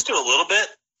used to a little bit.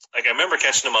 Like, I remember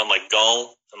catching them on, like,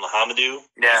 gull and Lahamadou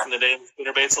back in the day,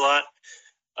 spinnerbaits a lot.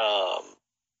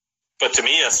 But to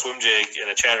me, a swim jig and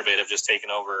a chatterbait have just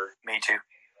taken over. Me too.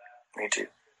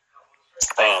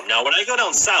 Now, when I go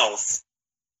down south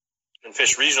and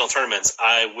fish regional tournaments,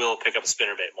 I will pick up a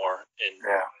spinnerbait more.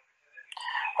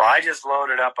 Well, I just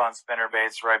loaded up on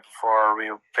spinnerbaits right before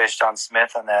we fished on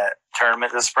Smith on that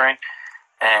tournament this spring,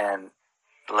 and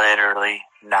literally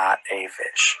not a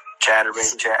fish.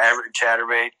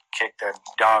 Chatterbait kicked the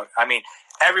dog. I mean,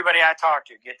 everybody I talked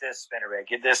to, get this spinnerbait,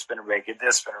 get this spinnerbait, get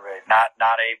this spinnerbait. Not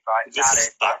a bite. Not a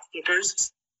spot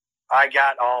stickers. I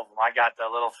got all of them. I got the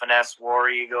little finesse War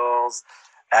Eagles.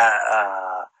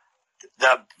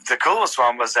 The coolest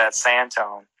one was that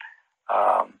Sandtone.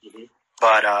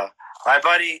 But my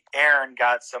buddy Aaron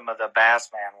got some of the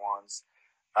Bassman ones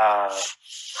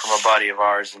from a buddy of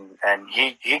ours, and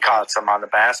he caught some on the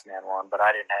Bassman one, but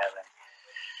I didn't have any.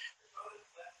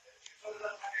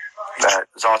 It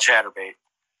was all chatterbait.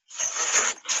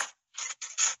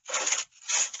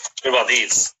 What about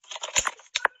these?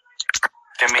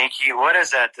 Tamiki, what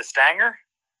is that? The Stanger?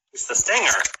 It's the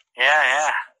Stinger.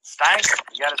 Yeah. Stanger.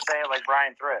 You got to say it like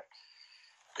Brian Thrift.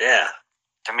 Yeah.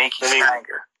 Tamiki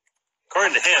Stanger.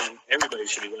 According to him, everybody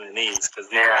should be buying these because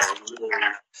they are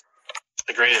really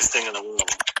the greatest thing in the world.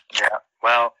 Yeah.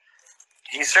 Well,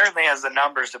 he certainly has the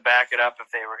numbers to back it up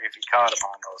if he caught him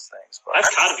on those things. But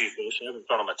I've caught a few fish. I haven't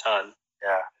thrown them a ton.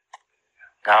 Yeah.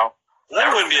 No. Well,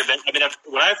 that wouldn't be a bad. I mean,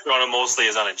 what I've thrown them mostly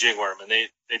is on a jig worm, and they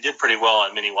did pretty well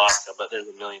on Minnewaska, but there's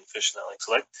a million fish in that lake.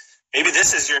 So maybe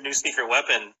this is your new secret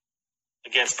weapon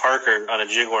against Parker on a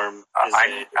jig worm.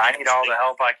 I need all the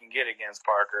help I can get against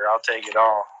Parker. I'll take it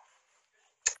all.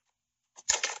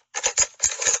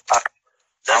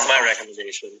 That's my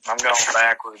recommendation. I'm going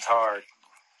backwards hard.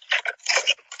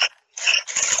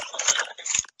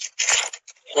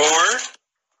 Or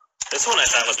this one I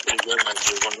thought was pretty good on a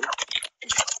jig worm.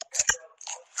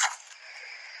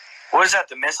 What is that,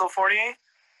 the Missile 48?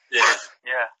 Yeah.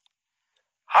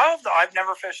 I've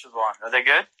never fished with one. Are they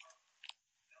good?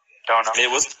 Don't know. It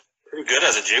was pretty good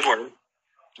as a jig worm.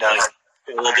 No. Like,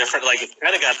 a little different. Like, it's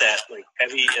kind of got that, like,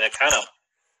 heavy, and it kind of,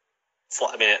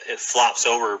 it flops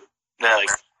over. Yeah. Like,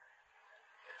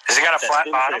 has it got a flat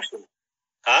bottom?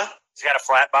 Huh? Has it got a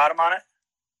flat bottom on it?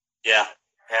 Yeah.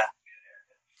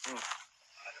 Hmm.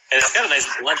 And it's got a nice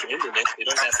blunt end in it. You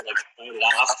don't have to, like, find it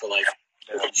off to, like,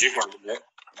 put a jig worm in it.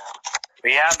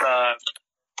 We have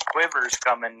quivers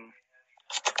coming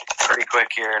pretty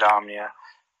quick here at Omnia.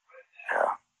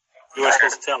 Yeah. You were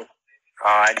supposed to tell.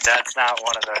 That's not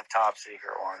one of the top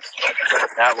secret ones.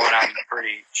 That one I'm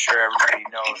pretty sure everybody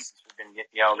knows since we've been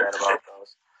getting yelled at about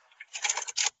those.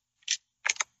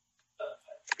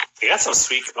 You got some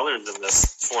sweet colors in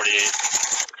this 48.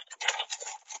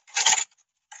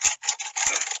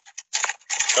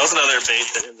 That was another bait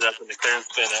that ended up in the clearance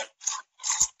bin at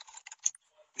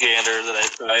Gander that I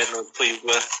tried and was pleased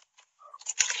with.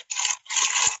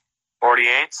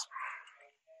 48s?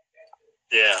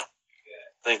 Yeah.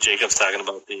 I think Jacob's talking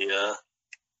about the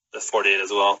 48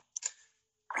 as well.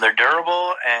 They're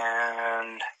durable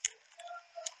and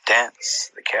dense.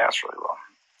 They cast really well.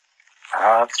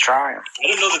 I'll have to try them. I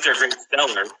don't know that they're a great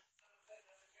stellar,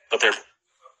 but they're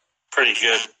pretty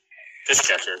good fish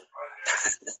catcher.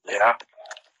 Yeah.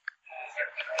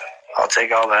 I'll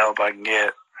take all the help I can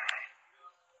get.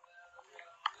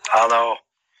 Although,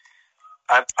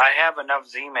 I have enough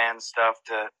Z-Man stuff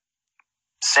to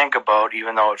sink a boat,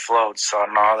 even though it floats, so I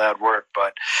don't know how that would work.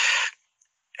 But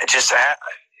it just,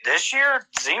 this year,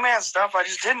 Z-Man stuff, I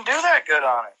just didn't do that good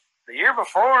on it. The year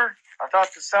before, I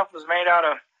thought the stuff was made out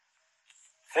of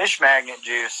fish magnet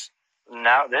juice.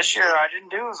 Now, this year, I didn't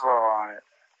do as well on it.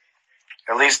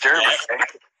 At least Derby. Yeah,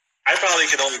 I probably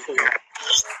could only put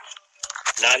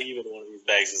not even one of these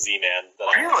bags of Z-Man.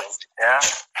 Really? Yeah.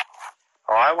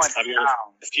 Oh, I went down.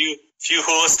 A few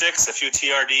hula sticks, a few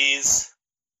TRDs.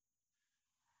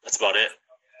 That's about it.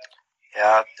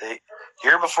 Yeah, the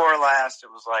year before last, it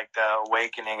was like the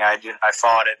awakening. I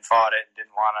fought it and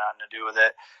didn't want nothing to do with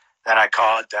it. Then I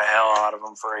caught the hell out of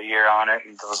them for a year on it,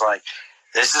 and it was like,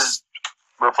 this is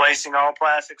replacing all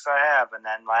plastics I have. And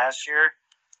then last year,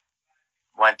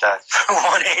 went to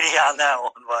 180 on that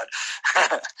one, but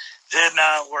did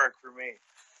not work for me.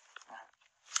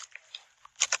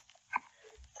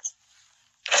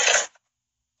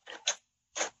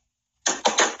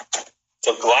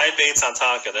 So glide baits on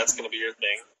Tonka, that's going to be your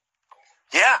thing.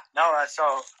 Yeah, no,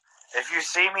 so if you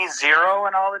see me zero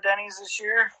in all the Denny's this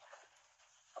year,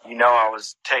 you know I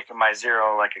was taking my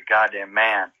zero like a goddamn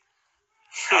man.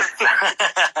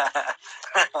 That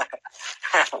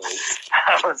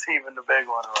was even the big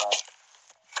one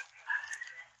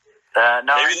around.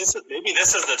 No, maybe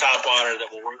this is the top water that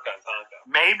will work on Tonka.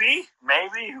 Maybe.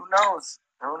 Who knows?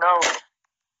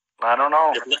 I don't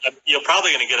know. You're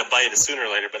probably going to get a bite sooner or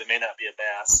later, but it may not be a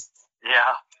bass.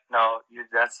 Yeah, no,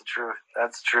 that's the truth.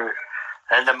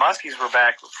 And the muskies were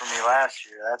back for me last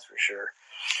year, that's for sure.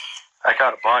 I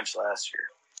caught a bunch last year.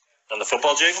 On the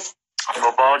football jig?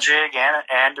 Football jig,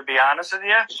 and to be honest with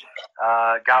you,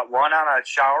 got one on a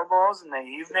shower balls in the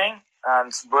evening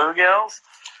on some bluegills.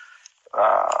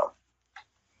 I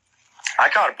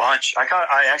caught a bunch. I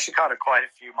actually caught quite a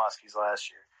few muskies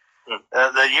last year.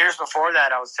 The years before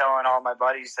that, I was telling all my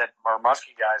buddies that are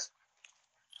muskie guys,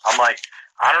 I'm like,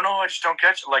 I don't know, I just don't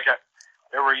catch it. Like,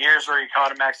 there were years where you caught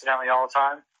them accidentally all the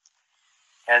time,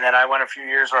 and then I went a few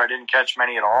years where I didn't catch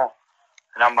many at all.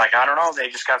 And I'm like, I don't know, they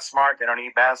just got smart. They don't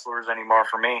eat bass lures anymore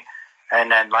for me.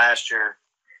 And then last year,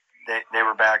 they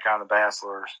were back on the bass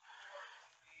lures.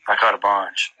 I caught a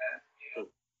bunch.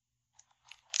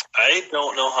 I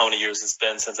don't know how many years it's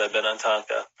been since I've been on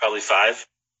Tonka. Probably 5.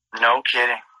 No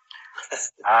kidding.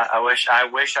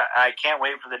 I can't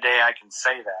wait for the day I can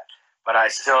say that. But I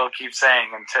still keep saying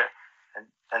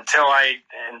until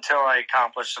I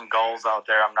accomplish some goals out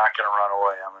there, I'm not going to run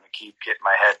away. I'm going to keep getting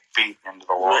my head beaten into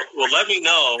the wall. Well, let me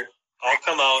know. I'll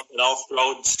come out and I'll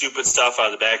throw stupid stuff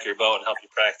out of the back of your boat and help you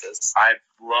practice. I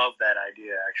love that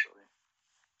idea, actually.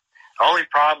 The only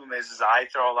problem is I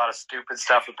throw a lot of stupid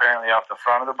stuff apparently off the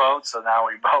front of the boat, so now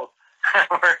we both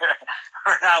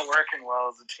we're not working well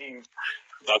as a team.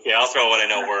 Okay, I'll throw what I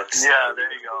know works. Yeah,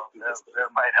 there you go.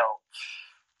 That might help.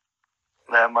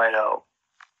 That might help.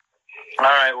 All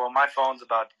right, well, my phone's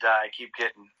about to die. I keep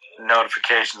getting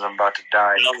notifications I'm about to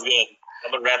die. Sounds good.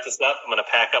 I'm going to wrap this up. I'm going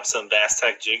to pack up some Bass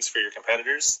Tech jigs for your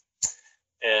competitors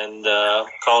and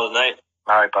call it a night.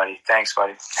 All right, buddy. Thanks,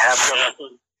 buddy. Have a good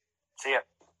one. See ya.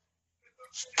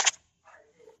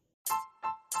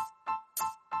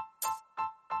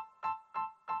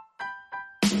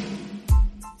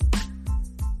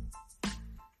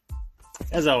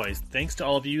 As always, thanks to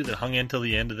all of you that hung in till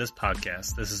the end of this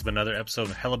podcast. This has been another episode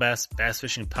of Hellabass Bass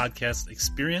Fishing Podcast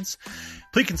Experience.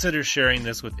 Please consider sharing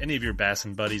this with any of your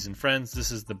bassin' buddies and friends.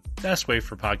 This is the best way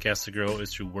for podcasts to grow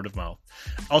is through word of mouth.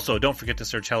 Also, don't forget to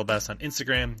search Hellabass on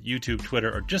Instagram, YouTube,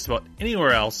 Twitter, or just about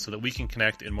anywhere else so that we can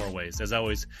connect in more ways. As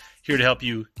always, here to help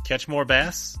you catch more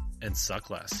bass and suck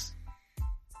less.